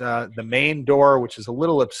 There's the main door, which is a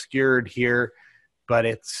little obscured here, but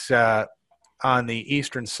it's on the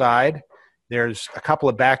eastern side. There's a couple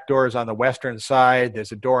of back doors on the western side.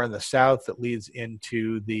 There's a door in the south that leads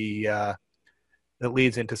into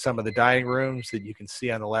some of the dining rooms that you can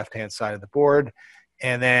see on the left-hand side of the board.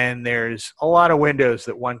 And then there's a lot of windows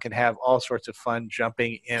that one can have all sorts of fun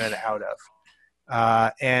jumping in and out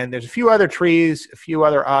of. And there's a few other trees, a few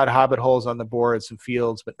other odd hobbit holes on the board, some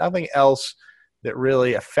fields, but nothing else that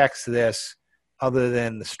really affects this other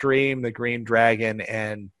than the stream, the Green Dragon,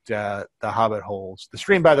 and the hobbit holes. The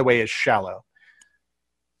stream, by the way, is shallow.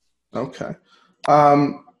 Okay.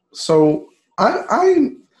 So I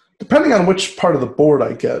depending on which part of the board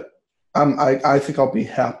I get, I think I'll be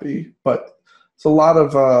happy. But it's a lot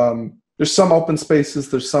of there's some open spaces,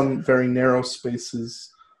 there's some very narrow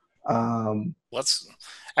spaces. Let's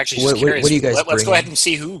actually just curious. What do you guys let's go ahead and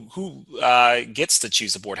see who gets to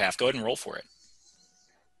choose the board half. Go ahead and roll for it.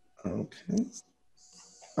 Okay.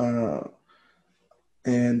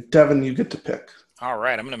 And Devin, you get to pick. All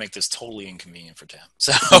right, I'm going to make this totally inconvenient for Tim.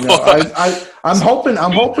 So I'm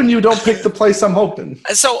hoping you don't pick the place I'm hoping.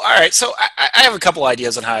 So all right, so I have a couple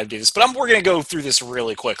ideas on how to do this, but we're going to go through this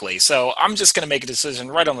really quickly. So I'm just going to make a decision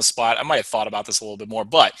right on the spot. I might have thought about this a little bit more,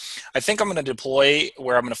 but I think I'm going to deploy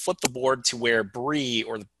where I'm going to flip the board to where Bree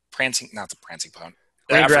or the prancing, not the prancing pony,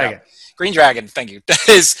 Green Dragon. Thank you. That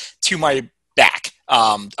is to my back.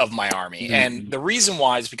 Of my army. Mm-hmm. And the reason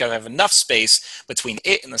why is because I have enough space between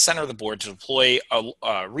it and the center of the board to deploy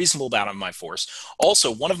a reasonable amount of my force. Also,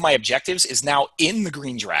 one of my objectives is now in the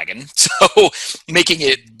Green Dragon, so making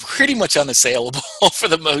it pretty much unassailable for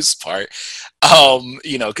the most part.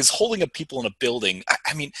 Because holding up people in a building,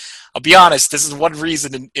 I mean, I'll be honest, this is one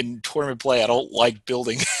reason in tournament play I don't like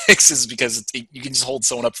building is because you can just hold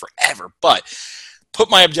someone up forever. But put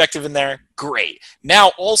my objective in there, great.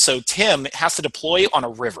 Now also Tim has to deploy on a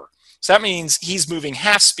river. So that means he's moving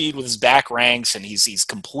half speed with his back ranks and he's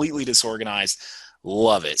completely disorganized.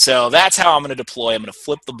 Love it. So that's how I'm going to deploy. I'm going to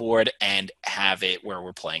flip the board and have it where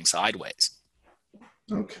we're playing sideways.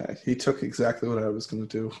 Okay. He took exactly what I was going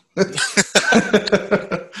to do.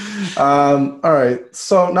 All right.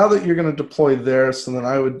 So now that you're going to deploy there, so then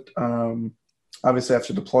I would obviously have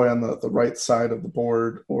to deploy on the right side of the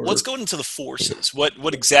board. Or let's go into the forces. What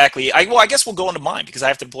exactly? I guess we'll go into mine because I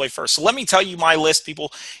have to deploy first. So let me tell you my list,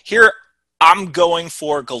 people. Here, I'm going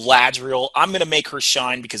for Galadriel. I'm going to make her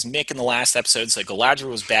shine because Mick in the last episode said Galadriel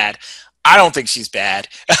was bad. I don't think she's bad.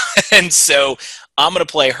 And so I'm going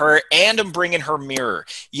to play her, and I'm bringing her mirror.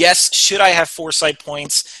 Yes, should I have foresight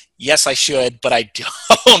points? Yes, I should, but I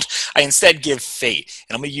don't. I instead give fate,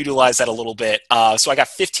 and I'm going to utilize that a little bit. So I got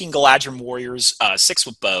 15 Galadriel warriors, 6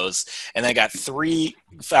 with bows, and then I got 3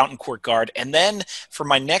 Fountain Court Guard. And then for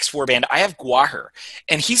my next warband, I have Gwaihir,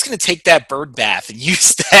 and he's going to take that bird bath and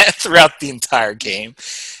use that throughout the entire game.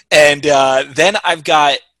 And then I've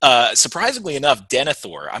got, surprisingly enough,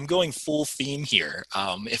 Denethor. I'm going full theme here.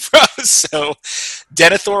 So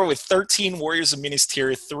Denethor with 13 warriors of Minas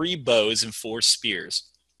Tirith, 3 bows, and 4 spears.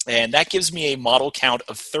 And that gives me a model count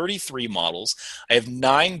of 33 models. I have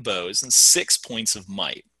 9 bows and 6 points of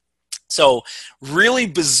might. So really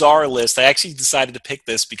bizarre list. I actually decided to pick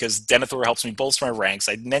this because Denethor helps me bolster my ranks.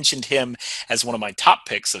 I mentioned him as one of my top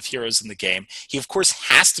picks of heroes in the game. He, of course,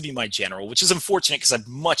 has to be my general, which is unfortunate because I'd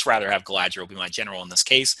much rather have Galadriel be my general in this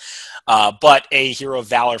case. But a hero of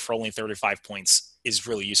valor for only 35 points is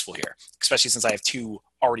really useful here, especially since I have 2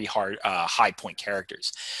 already high point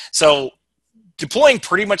characters. So deploying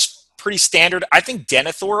pretty much pretty standard. I think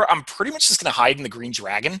Denethor, I'm pretty much just going to hide in the Green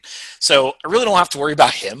Dragon. So I really don't have to worry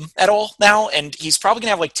about him at all now. And he's probably going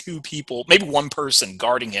to have like 2 people, maybe 1 person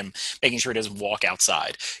guarding him, making sure he doesn't walk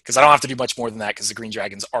outside. Because I don't have to do much more than that because the Green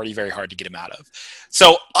Dragon's already very hard to get him out of.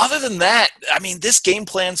 So other than that, I mean, this game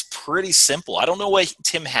plan's pretty simple. I don't know what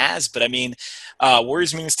Tim has, but I mean,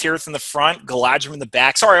 Warriors Minas Tirith in the front, Galadrim in the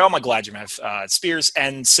back. Sorry, all my Galadrim have spears.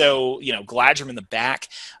 And so, Galadrim in the back.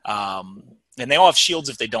 And they all have shields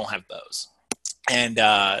if they don't have bows. And,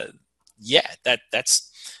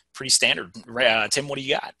 that's pretty standard. Tim, what do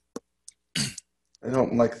you got? I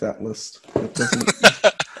don't like that list. It doesn't,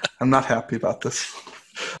 I'm not happy about this.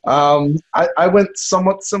 I went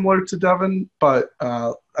somewhat similar to Devin, but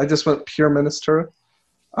I just went pure Minas Tirith.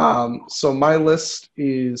 So my list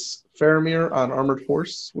is Faramir on armored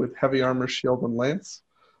horse with heavy armor, shield, and lance.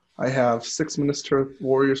 I have 6 Minas Tirith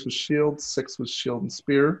warriors with shield, 6 with shield and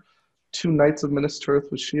spear, 2 knights of Minas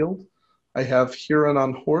Tirith with shield. I have Huron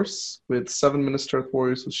on horse with 7 Minas Tirith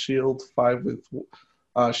warriors with shield, 5 with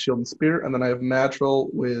shield and spear. And then I have Madril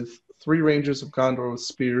with 3 rangers of Gondor with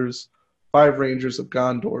spears, 5 rangers of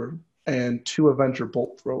Gondor, and 2 Avenger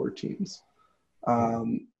bolt thrower teams.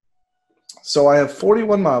 So I have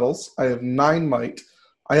 41 models. I have 9 might.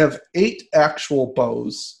 I have 8 actual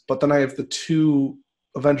bows, but then I have the 2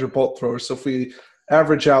 Avenger bolt throwers. So if we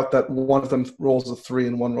average out that one of them rolls a 3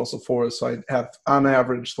 and one rolls a 4, so I'd have, on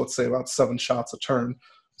average, let's say about 7 shots a turn.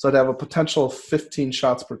 So I'd have a potential of 15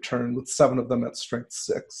 shots per turn with 7 of them at strength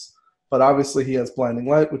 6. But obviously he has Blinding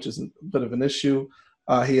Light, which is a bit of an issue.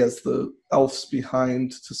 He has the elves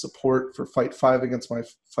behind to support for fight 5 against my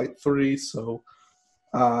fight 3, so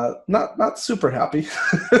not super happy.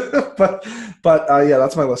 but yeah,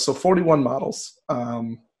 that's my list. So 41 models.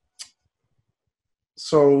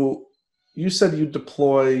 So you said you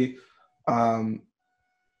deploy Denethor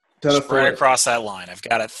right across that line. I've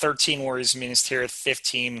got 13 Warriors Minas Tirith,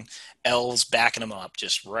 15 elves backing them up,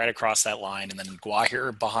 just right across that line, and then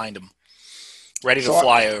Gwahir behind them, ready to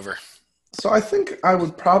fly over. So I think I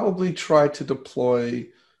would probably try to deploy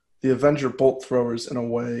the Avenger bolt throwers in a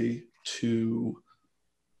way to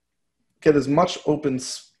get as much open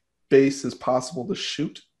space as possible to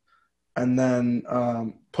shoot, and then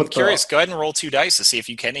put. I'm curious. Go ahead and roll 2 dice to see if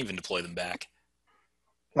you can even deploy them back.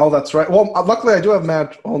 Oh, that's right. Well, luckily I do have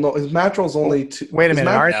Oh no, his Madril's only 2. Wait a minute,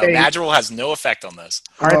 Madril has no effect on this.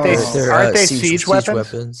 Aren't they siege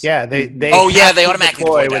weapons? Yeah, they. They automatically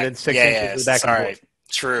deploy within 6 inches of the back. All right,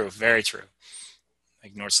 true, very true.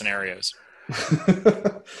 Ignore scenarios.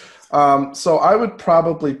 So I would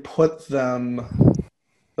probably put them.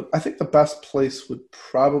 I think the best place would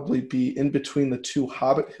probably be in between the 2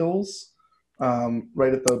 Hobbit hills,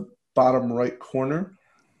 right at the bottom right corner,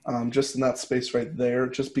 just in that space right there,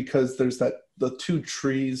 just because there's the 2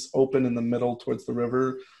 trees open in the middle towards the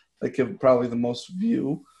river that give probably the most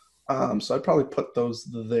view. So I'd probably put those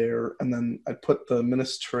there, and then I'd put the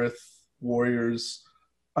Minas Tirith warriors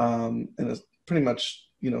in pretty much,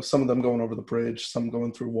 some of them going over the bridge, some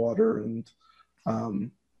going through water, and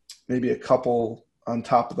maybe a couple on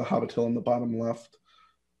top of the Hobbit Hill in the bottom left.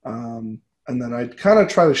 And then I'd kind of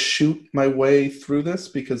try to shoot my way through this,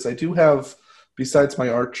 because I do have, besides my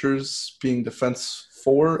archers being defense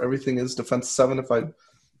 4, everything is defense 7 if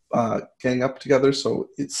I gang up together. So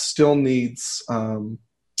it still needs,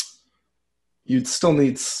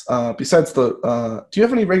 besides the, do you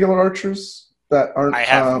have any regular archers that aren't? I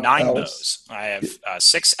have 9 elves? bows. I have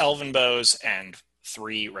 6 elven bows and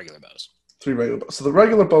 3 regular bows. 3 regular bows. So the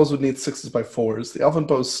regular bows would need 6s by 4s. The elven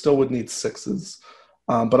bows still would need 6s.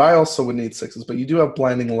 But I also would need 6s. But you do have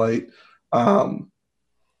Blinding Light.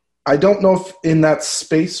 I don't know if in that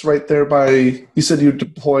space right there you said you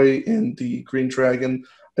deploy in the Green Dragon.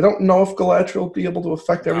 I don't know if Galadriel will be able to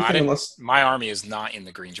affect everything unless... My army is not in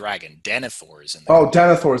the Green Dragon. Denethor is in the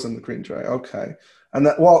Denethor is in the Green Dragon. Okay. And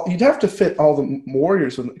you'd have to fit all the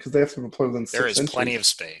warriors because they have to deploy within 6 inches. There is plenty of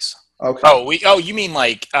space. Okay. You mean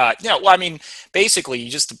like, basically you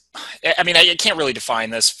just, I can't really define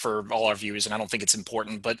this for all our viewers, and I don't think it's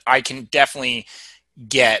important, but I can definitely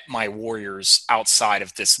get my warriors outside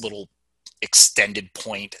of this little extended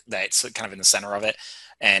point that's kind of in the center of it,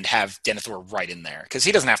 and have Denethor right in there, because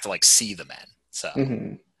he doesn't have to see the men. So,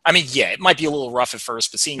 it might be a little rough at first,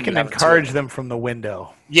 but seeing you can encourage them from the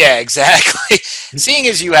window. Yeah, exactly. Seeing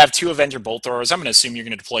as you have 2 Avenger bolt throwers, I'm going to assume you're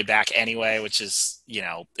going to deploy back anyway, which is,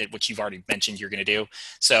 which you've already mentioned you're going to do.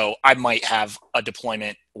 So I might have a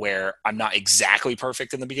deployment where I'm not exactly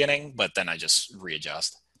perfect in the beginning, but then I just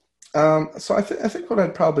readjust. So I think what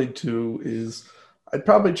I'd probably do is I'd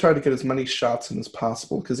probably try to get as many shots in as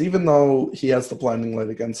possible, because even though he has the Blinding Light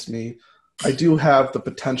against me, I do have the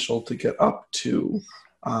potential to get up to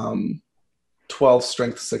 12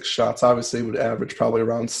 strength 6 shots. Obviously, it would average probably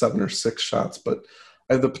around 7 or 6 shots, but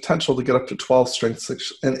I have the potential to get up to 12 strength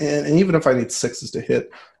 6. And even if I need 6s to hit,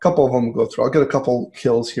 a couple of them will go through. I'll get a couple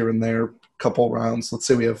kills here and there, a couple rounds. Let's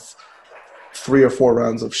say we have 3 or 4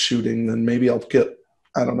 rounds of shooting, then maybe I'll get,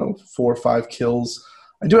 4 or 5 kills.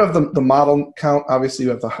 I do have the model count. Obviously,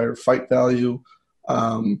 you have the higher fight value.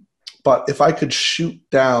 But if I could shoot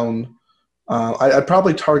down, I'd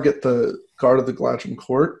probably target the Guard of the Galadrim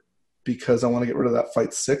Court because I want to get rid of that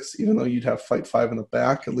fight 6, even though you'd have fight 5 in the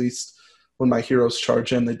back. At least when my heroes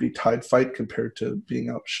charge in, they'd be tied fight compared to being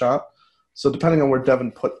outshot. So depending on where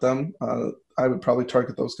Devin put them, I would probably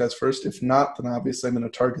target those guys first. If not, then obviously I'm going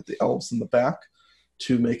to target the elves in the back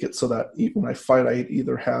to make it so that when I fight, I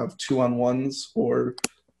either have 2-on-1s or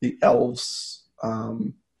the elves,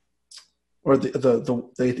 or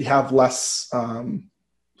they have less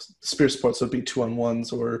spear support, so it'd be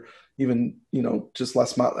 2-on-1s or even just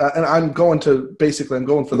less. And I'm going for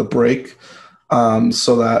the break,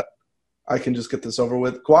 so that I can just get this over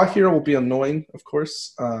with. Gwahir will be annoying, of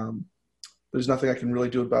course. There's nothing I can really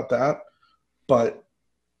do about that, but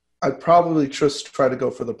I'd probably just try to go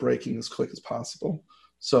for the breaking as quick as possible.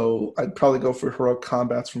 So I'd probably go for heroic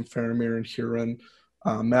combats from Faramir and Huron.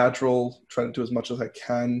 Madril, try to do as much as I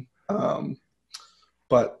can.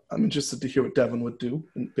 But I'm interested to hear what Devin would do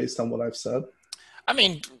based on what I've said. I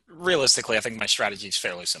mean, realistically, I think my strategy is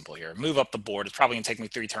fairly simple here. Move up the board. It's probably going to take me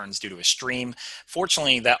 3 turns due to a stream.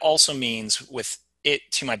 Fortunately, that also means with it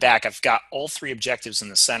to my back, I've got all 3 objectives in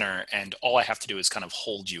the center, and all I have to do is kind of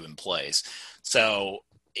hold you in place. So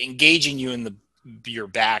engaging you in your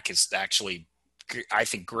back is actually, I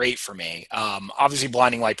think, great for me. Obviously,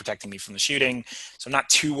 Blinding Light protecting me from the shooting, so I'm not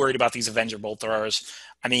too worried about these Avenger Bolt throwers.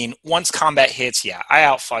 I mean, once combat hits, yeah, I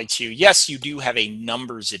outfight you. Yes, you do have a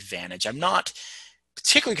numbers advantage. I'm not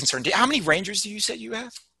particularly concerned. How many Rangers do you say you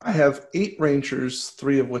have? I have 8 Rangers,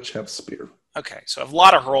 3 of which have Spear. Okay, so I have a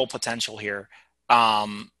lot of hurl potential here.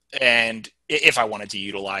 And if I wanted to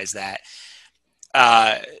utilize that,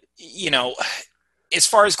 as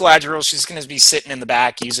far as Galadriel, she's going to be sitting in the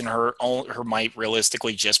back using her might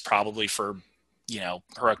realistically just probably for,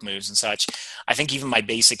 heroic moves and such. I think even my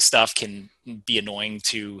basic stuff can be annoying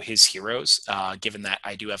to his heroes, given that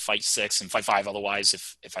I do have fight 6 and fight 5 otherwise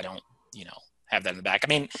if I don't, have that in the back. I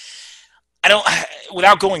mean,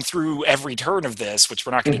 without going through every turn of this, which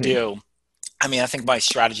we're not going to do, I mean, I think my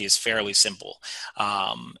strategy is fairly simple.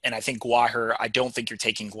 And I think Gwahir, I don't think you're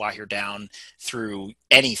taking Gwahir down through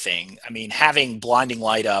anything. I mean, having Blinding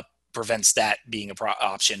Light up prevents that being an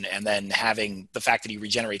option. And then having the fact that he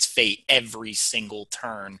regenerates fate every single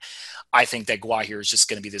turn, I think that Gwahir is just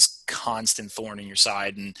going to be this constant thorn in your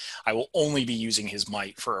side. And I will only be using his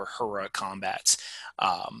might for heroic combats.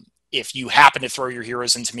 If you happen to throw your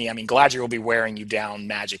heroes into me, I mean, Galadriel will be wearing you down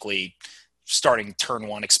magically starting turn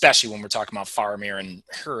 1, especially when we're talking about Faramir and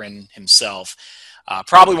Huron himself.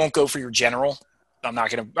 Probably won't go for your general.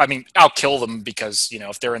 I'll kill them because,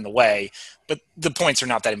 if they're in the way, but the points are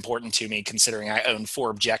not that important to me considering I own 4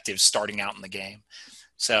 objectives starting out in the game.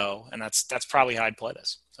 So, and that's probably how I'd play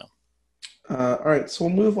this. So. All right. So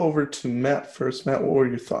we'll move over to Matt first. Matt, what were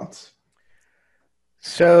your thoughts?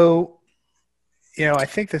 So, I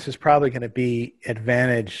think this is probably going to be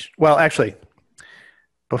advantage. Well, actually,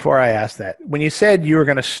 before I ask that, when you said you were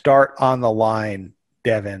going to start on the line,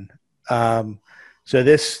 Devin, so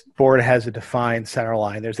this board has a defined center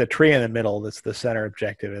line. There's a tree in the middle that's the center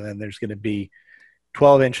objective, and then there's going to be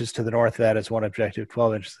 12 inches to the north of that as one objective,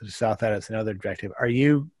 12 inches to the south of that as another objective. Are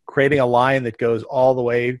you creating a line that goes all the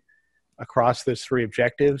way across those 3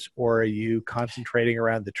 objectives, or are you concentrating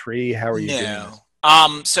around the tree? How are you doing this?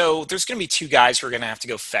 So there's going to be 2 guys who are going to have to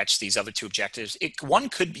go fetch these other 2 objectives. One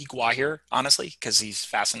could be Gwahir, honestly, because he's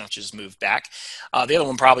fast enough to just move back. The other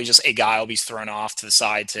one probably just a guy will be thrown off to the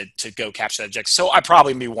side to go capture that objective. So I'd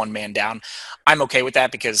probably be 1 man down. I'm okay with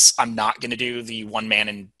that because I'm not going to do the 1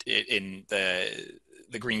 man in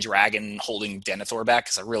the Green Dragon holding Denethor back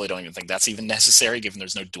because I really don't even think that's even necessary given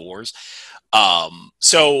there's no doors.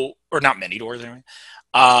 Or not many doors anyway.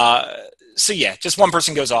 So yeah, just 1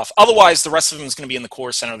 person goes off. Otherwise, the rest of them is going to be in the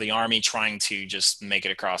core center of the army trying to just make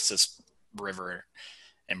it across this river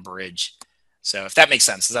and bridge. So if that makes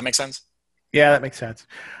sense, does that make sense? Yeah, that makes sense.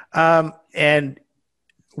 And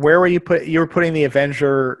where were you were putting the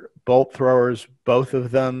Avenger bolt throwers, both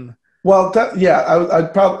of them? Well,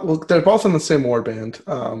 I'd probably they're both in the same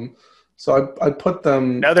warband. So I'd put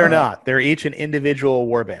them. No, they're not. They're each an individual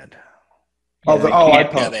warband.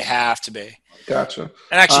 Yeah, they have to be. Gotcha.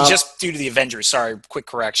 And actually, just due to the Avengers, sorry, quick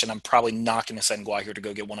correction, I'm probably not going to send Guahir to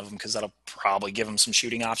go get one of them because that'll probably give him some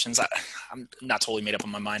shooting options. I'm not totally made up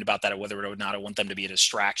in my mind about that, or whether or not I want them to be a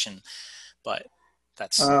distraction. But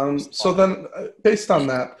that's... so then, based on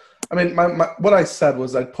that, I mean, what I said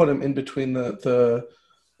was I'd put him in between the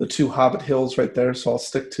two Hobbit hills right there, so I'll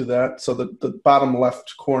stick to that. So the bottom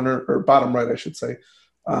left corner, or bottom right, I should say,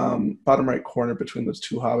 bottom right corner between those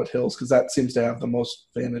two Hobbit hills, because that seems to have the most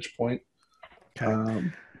vantage point. Okay.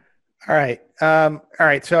 All right.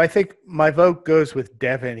 So I think my vote goes with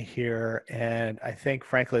Devin here, and I think,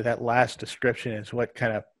 frankly, that last description is what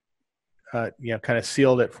kind of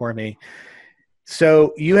sealed it for me.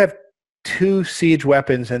 So you have two siege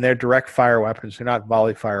weapons, and they're direct fire weapons. They're not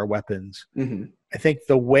volley fire weapons. Mm-hmm. I think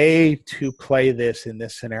the way to play this in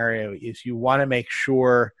this scenario is you want to make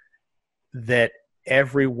sure that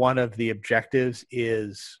every one of the objectives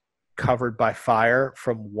is covered by fire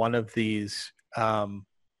from one of these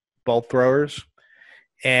bolt throwers,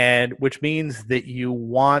 and which means that you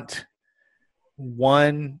want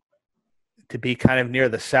one to be kind of near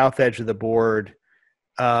the south edge of the board,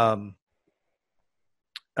 covering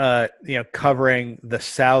the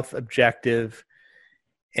south objective,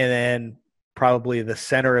 and then probably the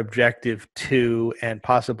center objective too, and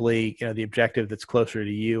possibly the objective that's closer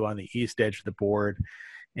to you on the east edge of the board.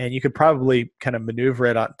 And you could probably kind of maneuver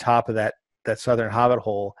it on top of that southern Hobbit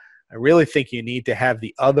hole. I really think you need to have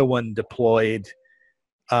the other one deployed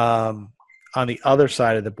on the other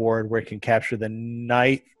side of the board where it can capture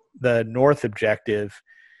the north objective,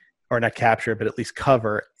 or not capture, but at least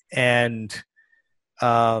cover, and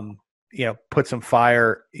put some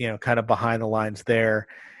fire, kind of behind the lines there.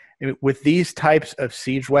 With these types of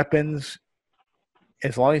siege weapons,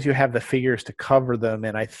 as long as you have the figures to cover them,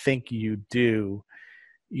 and I think you do,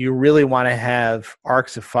 you really want to have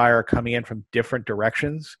arcs of fire coming in from different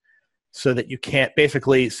directions, so that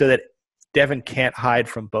so that Devin can't hide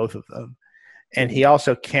from both of them. And he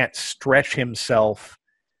also can't stretch himself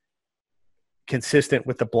consistent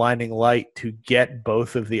with the blinding light to get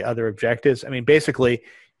both of the other objectives. I mean, basically,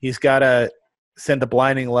 he's got to send the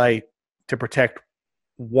blinding light to protect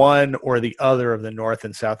one or the other of the north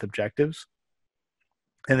and south objectives.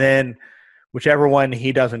 And then whichever one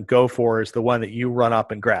he doesn't go for is the one that you run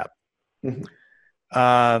up and grab. Mm-hmm.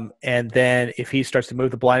 And then if he starts to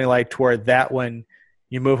move the blinding light toward that one,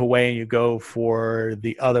 you move away and you go for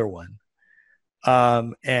the other one.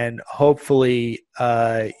 And hopefully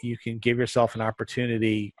you can give yourself an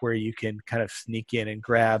opportunity where you can kind of sneak in and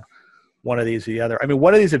grab one of these or the other. I mean,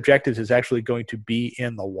 one of these objectives is actually going to be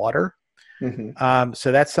in the water. Mm-hmm.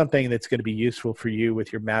 So that's something that's going to be useful for you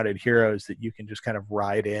with your mounted heroes, that you can just kind of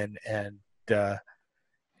ride in and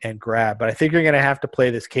grab. But I think you're going to have to play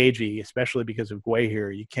this cagey, especially because of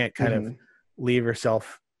Guahir. You can't kind of leave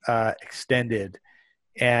yourself extended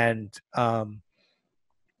and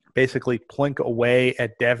basically plink away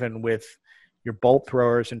at Devin with your bolt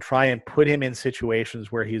throwers and try and put him in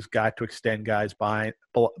situations where he's got to extend guys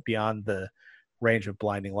beyond the range of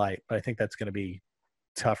blinding light. But I think that's going to be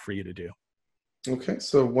tough for you to do. Okay,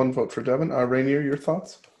 so one vote for Devin. Rainier, your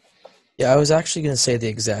thoughts? Yeah, I was actually going to say the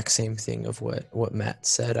exact same thing of what Matt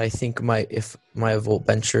said. I think if my Volt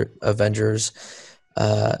Avengers,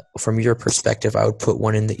 from your perspective, I would put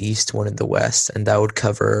one in the east, one in the west, and that would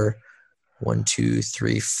cover 1, 2,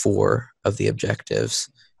 3, 4 of the objectives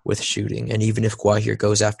with shooting. And even if Guahir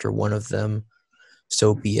goes after one of them,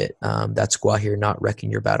 so be it. That's Guahir not wrecking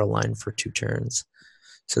your battle line for 2 turns.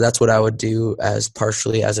 So that's what I would do, as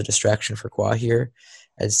partially as a distraction for Guahir.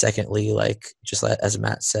 And secondly, just as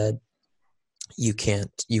Matt said, you can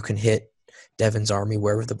hit Devin's army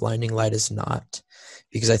wherever the blinding light is not.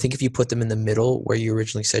 Because I think if you put them in the middle where you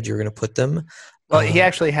originally said you were going to put them. Well, he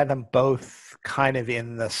actually had them both kind of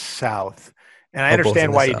in the south. And I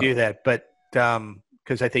understand why you do that, but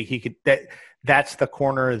because I think he could, that's the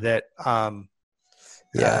corner that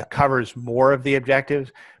covers more of the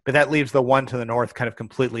objectives, but that leaves the one to the north kind of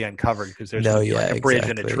completely uncovered because there's a bridge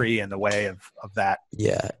and a tree in the way of that.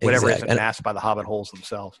 Yeah, whatever isn't masked by the Hobbit holes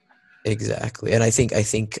themselves. Exactly, and I think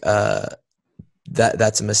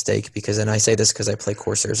that's a mistake and I say this because I play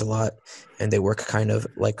Corsairs a lot, and they work kind of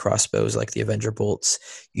like crossbows, like the Avenger bolts.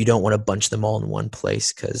 You don't want to bunch them all in one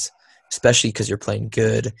place especially because you're playing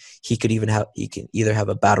good. He can either have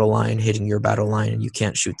a battle line hitting your battle line, and you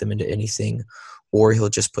can't shoot them into anything, or he'll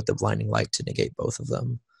just put the blinding light to negate both of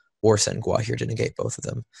them, or send Guahir to negate both of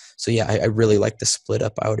them. So yeah, I really like the split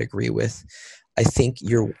up. I would agree with. I think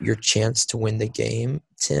your chance to win the game,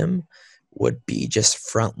 Tim, would be just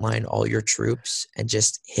frontline all your troops and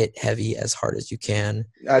just hit heavy as hard as you can.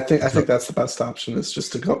 I think that's the best option, is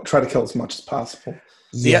just to go try to kill as much as possible.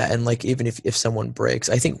 Yeah, and like even if someone breaks,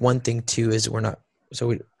 I think one thing too is the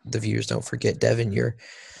viewers don't forget, Devin, your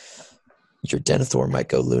Denethor might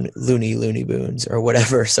go loony boons or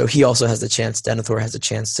whatever. So he also has the chance. Denethor has a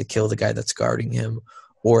chance to kill the guy that's guarding him,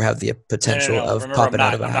 or have the potential of Remember, popping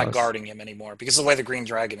out of a house. I'm not guarding him anymore because the way the Green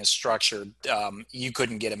Dragon is structured, you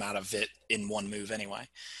couldn't get him out of it in one move anyway.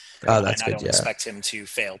 Oh, that's good. I don't expect him to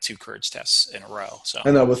fail 2 courage tests in a row. So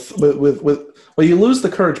I know with you lose the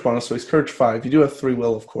courage bonus, so he's courage 5. You do have 3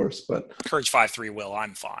 will, of course, but courage 5, 3 will.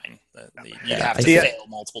 I'm fine. You have to fail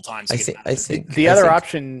multiple times. I think the other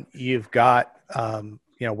option you've got,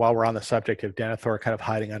 while we're on the subject of Denethor kind of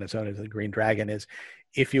hiding on his own as the Green Dragon, is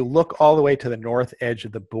if you look all the way to the north edge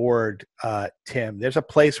of the board, Tim, there's a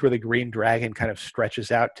place where the Green Dragon kind of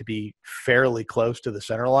stretches out to be fairly close to the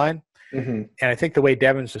center line. Mm-hmm. And I think the way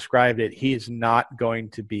Devin's described it, he's not going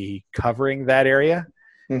to be covering that area.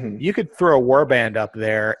 Mm-hmm. You could throw a warband up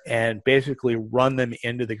there and basically run them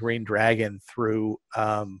into the Green Dragon through,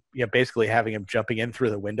 basically having them jumping in through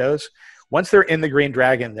the windows. Once they're in the Green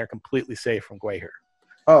Dragon, they're completely safe from Gwaihir.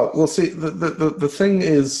 Oh, well, see, the thing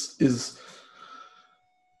is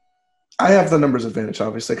I have the numbers advantage,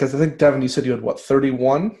 obviously, because I think, Devin, you said you had,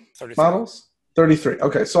 31 models? 33.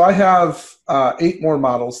 Okay, so I have 8 more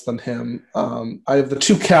models than him. I have the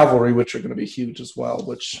 2 cavalry, which are going to be huge as well,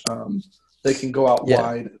 which they can go out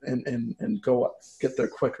wide and go up, get there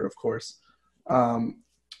quicker, of course. And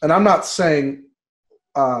I'm not saying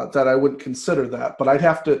that I wouldn't consider that, but I'd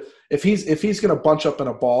have to, if he's going to bunch up in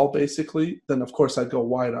a ball, basically, then of course I'd go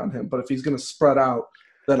wide on him. But if he's going to spread out,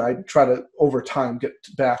 then I'd try to, over time, get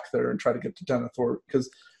back there and try to get to Denethor, because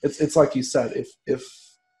it's like you said,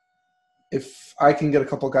 if I can get a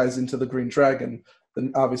couple guys into the Green Dragon,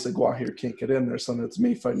 then obviously Gwaihir can't get in there, so then it's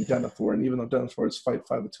me fighting Denethor. And even though Denethor is fight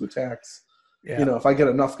 5 with 2 attacks, if I get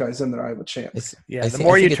enough guys in there, I have a chance. The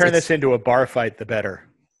more you turn this into a bar fight, the better.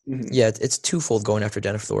 Mm-hmm. Yeah, it's twofold going after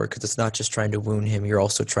Denethor, because it's not just trying to wound him, you're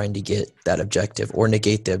also trying to get that objective or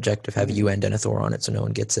negate the objective, have you and Denethor on it so no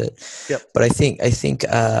one gets it. Yep. But I think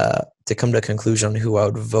to come to a conclusion on who I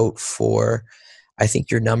would vote for, I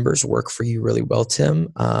think your numbers work for you really well,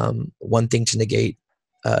 Tim. One thing to negate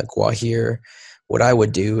Gwaihir, what I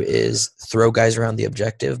would do is throw guys around the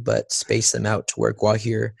objective, but space them out to where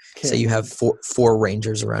Gwaihir, say you have four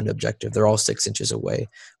rangers around the objective, they're all 6 inches away.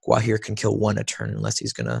 Gwaihir can kill 1 a turn unless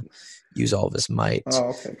he's going to use all of his might. Oh,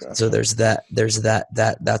 okay, gotcha. So there's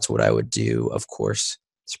that's what I would do. Of course,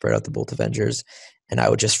 spread out the Bolt Avengers, and I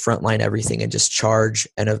would just frontline everything and just charge,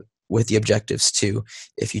 and with the objectives too.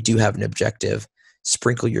 If you do have an objective,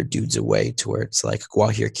 sprinkle your dudes away to where it's like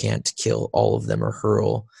Gwaihir can't kill all of them or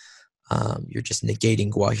hurl. You're just negating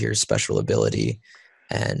Gwaihir's special ability,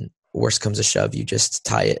 and worst comes to shove, you just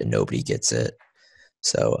tie it and nobody gets it.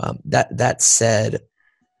 So that said,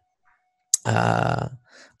 I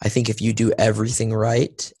think if you do everything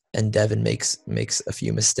right and Devin makes a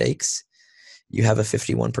few mistakes, you have a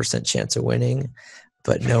 51% chance of winning.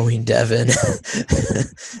 But knowing Devin,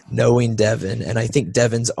 and I think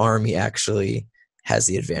Devin's army actually has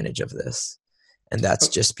the advantage of this. And that's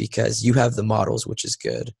just because you have the models, which is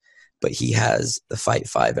good, but he has the fight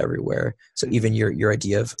 5 everywhere. So even your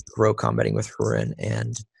idea of heroic combating with Hurin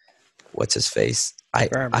and what's his face,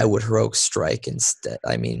 I would heroic strike instead.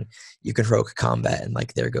 I mean, you can heroic combat and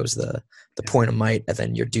like there goes the point of might, and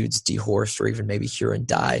then your dude's dehorsed, or even maybe Hurin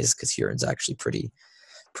dies because Hurin's actually pretty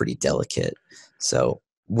delicate. So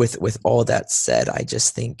with all that said, I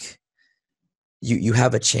just think you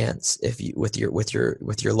have a chance if you with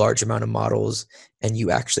your large amount of models, and you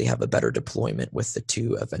actually have a better deployment with the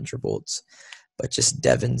 2 Avenger bolts. But just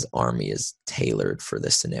Devin's army is tailored for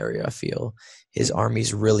this scenario. I feel his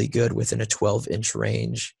army's really good within a 12-inch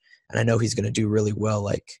range, and I know he's going to do really well.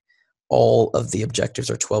 Like all of the objectives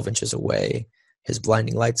are 12 inches away. His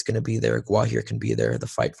blinding light's going to be there. Gwaihir can be there. The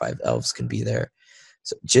fight 5 elves can be there.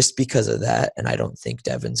 So just because of that, and I don't think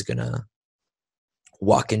Devin's going to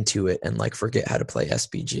walk into it and like forget how to play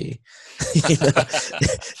SBG.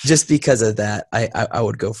 Just because of that, I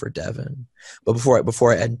would go for Devin. But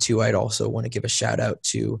before I end too, I'd also want to give a shout out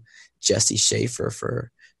to Jesse Schaefer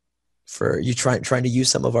for you trying to use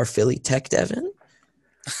some of our Philly tech, Devin.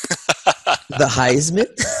 The Heisman.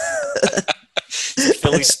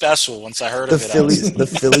 Philly special. Once I heard of it, the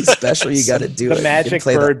Philly special. You got to do the it. The magic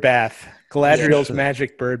bird bath. Galadriel's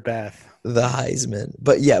magic bird bath. The Heisman.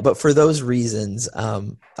 But for those reasons,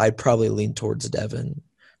 I'd probably lean towards Devin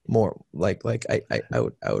more like I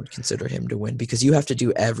would consider him to win because you have to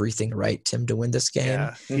do everything right, Tim, to win this game.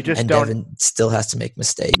 Yeah, you just and don't. Devin still has to make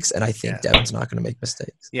mistakes, and I think Devin's not going to make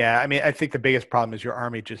mistakes. Yeah, I mean, I think the biggest problem is your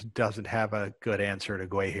army just doesn't have a good answer to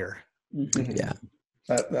Gwei here. Yeah.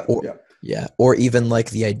 Yeah. Or even like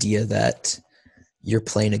the idea that you're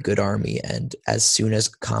playing a good army, and as soon as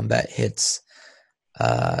combat hits,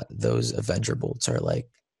 those Avenger bolts are like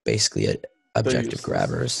basically objective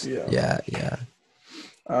grabbers. Yeah.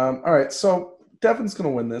 All right, so Devin's going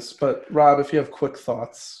to win this, but Rob, if you have quick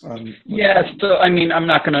thoughts. Yeah, so I mean, I'm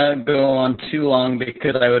not going to go on too long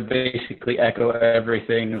because I would basically echo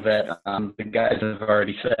everything that the guys have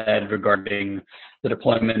already said regarding the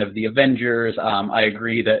deployment of the Avengers. I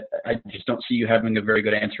agree that I just don't see you having a very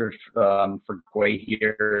good answer for Gwei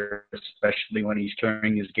here, especially when he's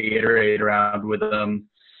turning his Gatorade around with them.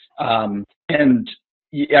 And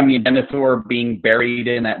I mean, Denethor being buried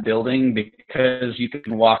in that building because you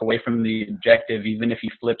can walk away from the objective even if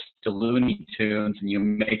he flips to Looney Tunes and you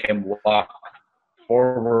make him walk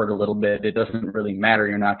forward a little bit. It doesn't really matter.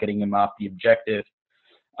 You're not getting him off the objective.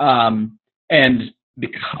 And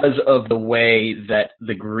because of the way that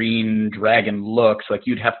the green dragon looks, like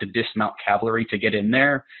you'd have to dismount cavalry to get in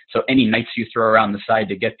there. So any knights you throw around the side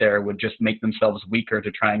to get there would just make themselves weaker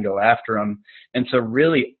to try and go after him. And so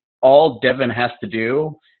really all Devin has to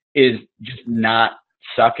do is just not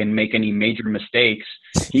suck and make any major mistakes.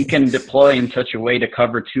 He can deploy in such a way to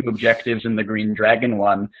cover 2 objectives in the green dragon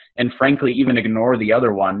one, and frankly even ignore the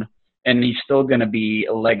other one, and he's still going to be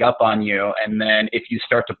a leg up on you. And then if you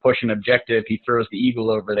start to push an objective, he throws the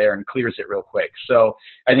eagle over there and clears it real quick. So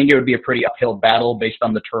I think it would be a pretty uphill battle based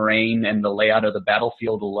on the terrain and the layout of the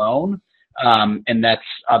battlefield alone. And that's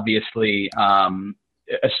obviously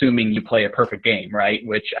assuming you play a perfect game, right?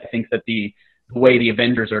 Which I think that the way the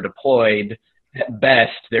Avengers are deployed, at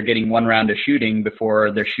best, they're getting 1 round of shooting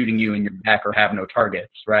before they're shooting you in your back or have no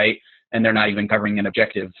targets, right? And they're not even covering an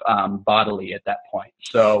objective bodily at that point.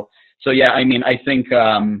 So yeah, I mean, I think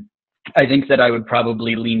that I would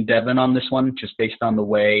probably lean Devin on this one, just based on the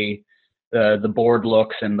way the board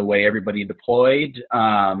looks and the way everybody deployed,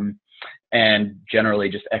 and generally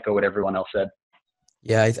just echo what everyone else said.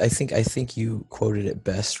 Yeah, I think you quoted it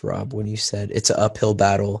best, Rob, when you said it's an uphill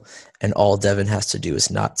battle and all Devin has to do is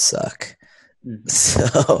not suck. Mm-hmm.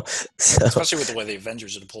 So especially with the way the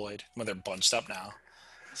Avengers are deployed when they're bunched up now.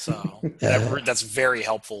 So that's very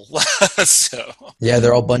helpful. So yeah,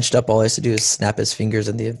 they're all bunched up. All he has to do is snap his fingers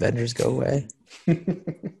and the Avengers go away.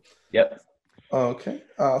 Yep. Okay.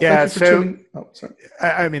 Yeah. Sorry.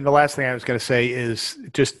 I mean, the last thing I was going to say is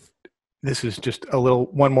just. This is just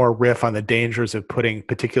one more riff on the dangers of putting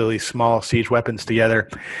particularly small siege weapons together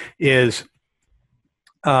is,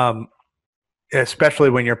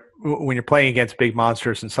 especially when you're playing against big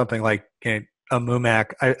monsters and something like a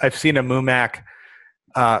Mumak. I've seen a Mumak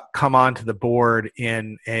come onto the board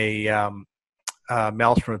in a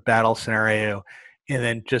Maelstrom of Battle scenario and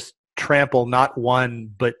then just trample not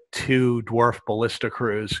 1 but 2 dwarf ballista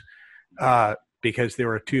crews because there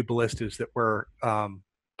were 2 ballistas that were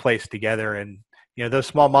placed together, and those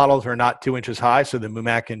small models are not 2 inches high, so the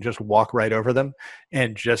Mumak can just walk right over them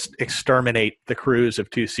and just exterminate the crews of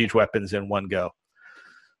 2 siege weapons in one go.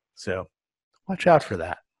 So watch out for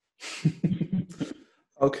that.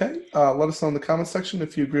 Okay, let us know in the comment section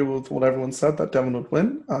if you agree with what everyone said that Devin would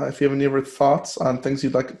win. If you have any other thoughts on things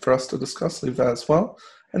you'd like for us to discuss, leave that as well,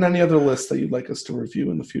 and any other lists that you'd like us to review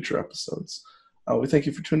in the future episodes. We thank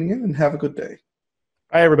you for tuning in and have a good day.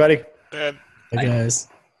 Bye, everybody. Bye, guys.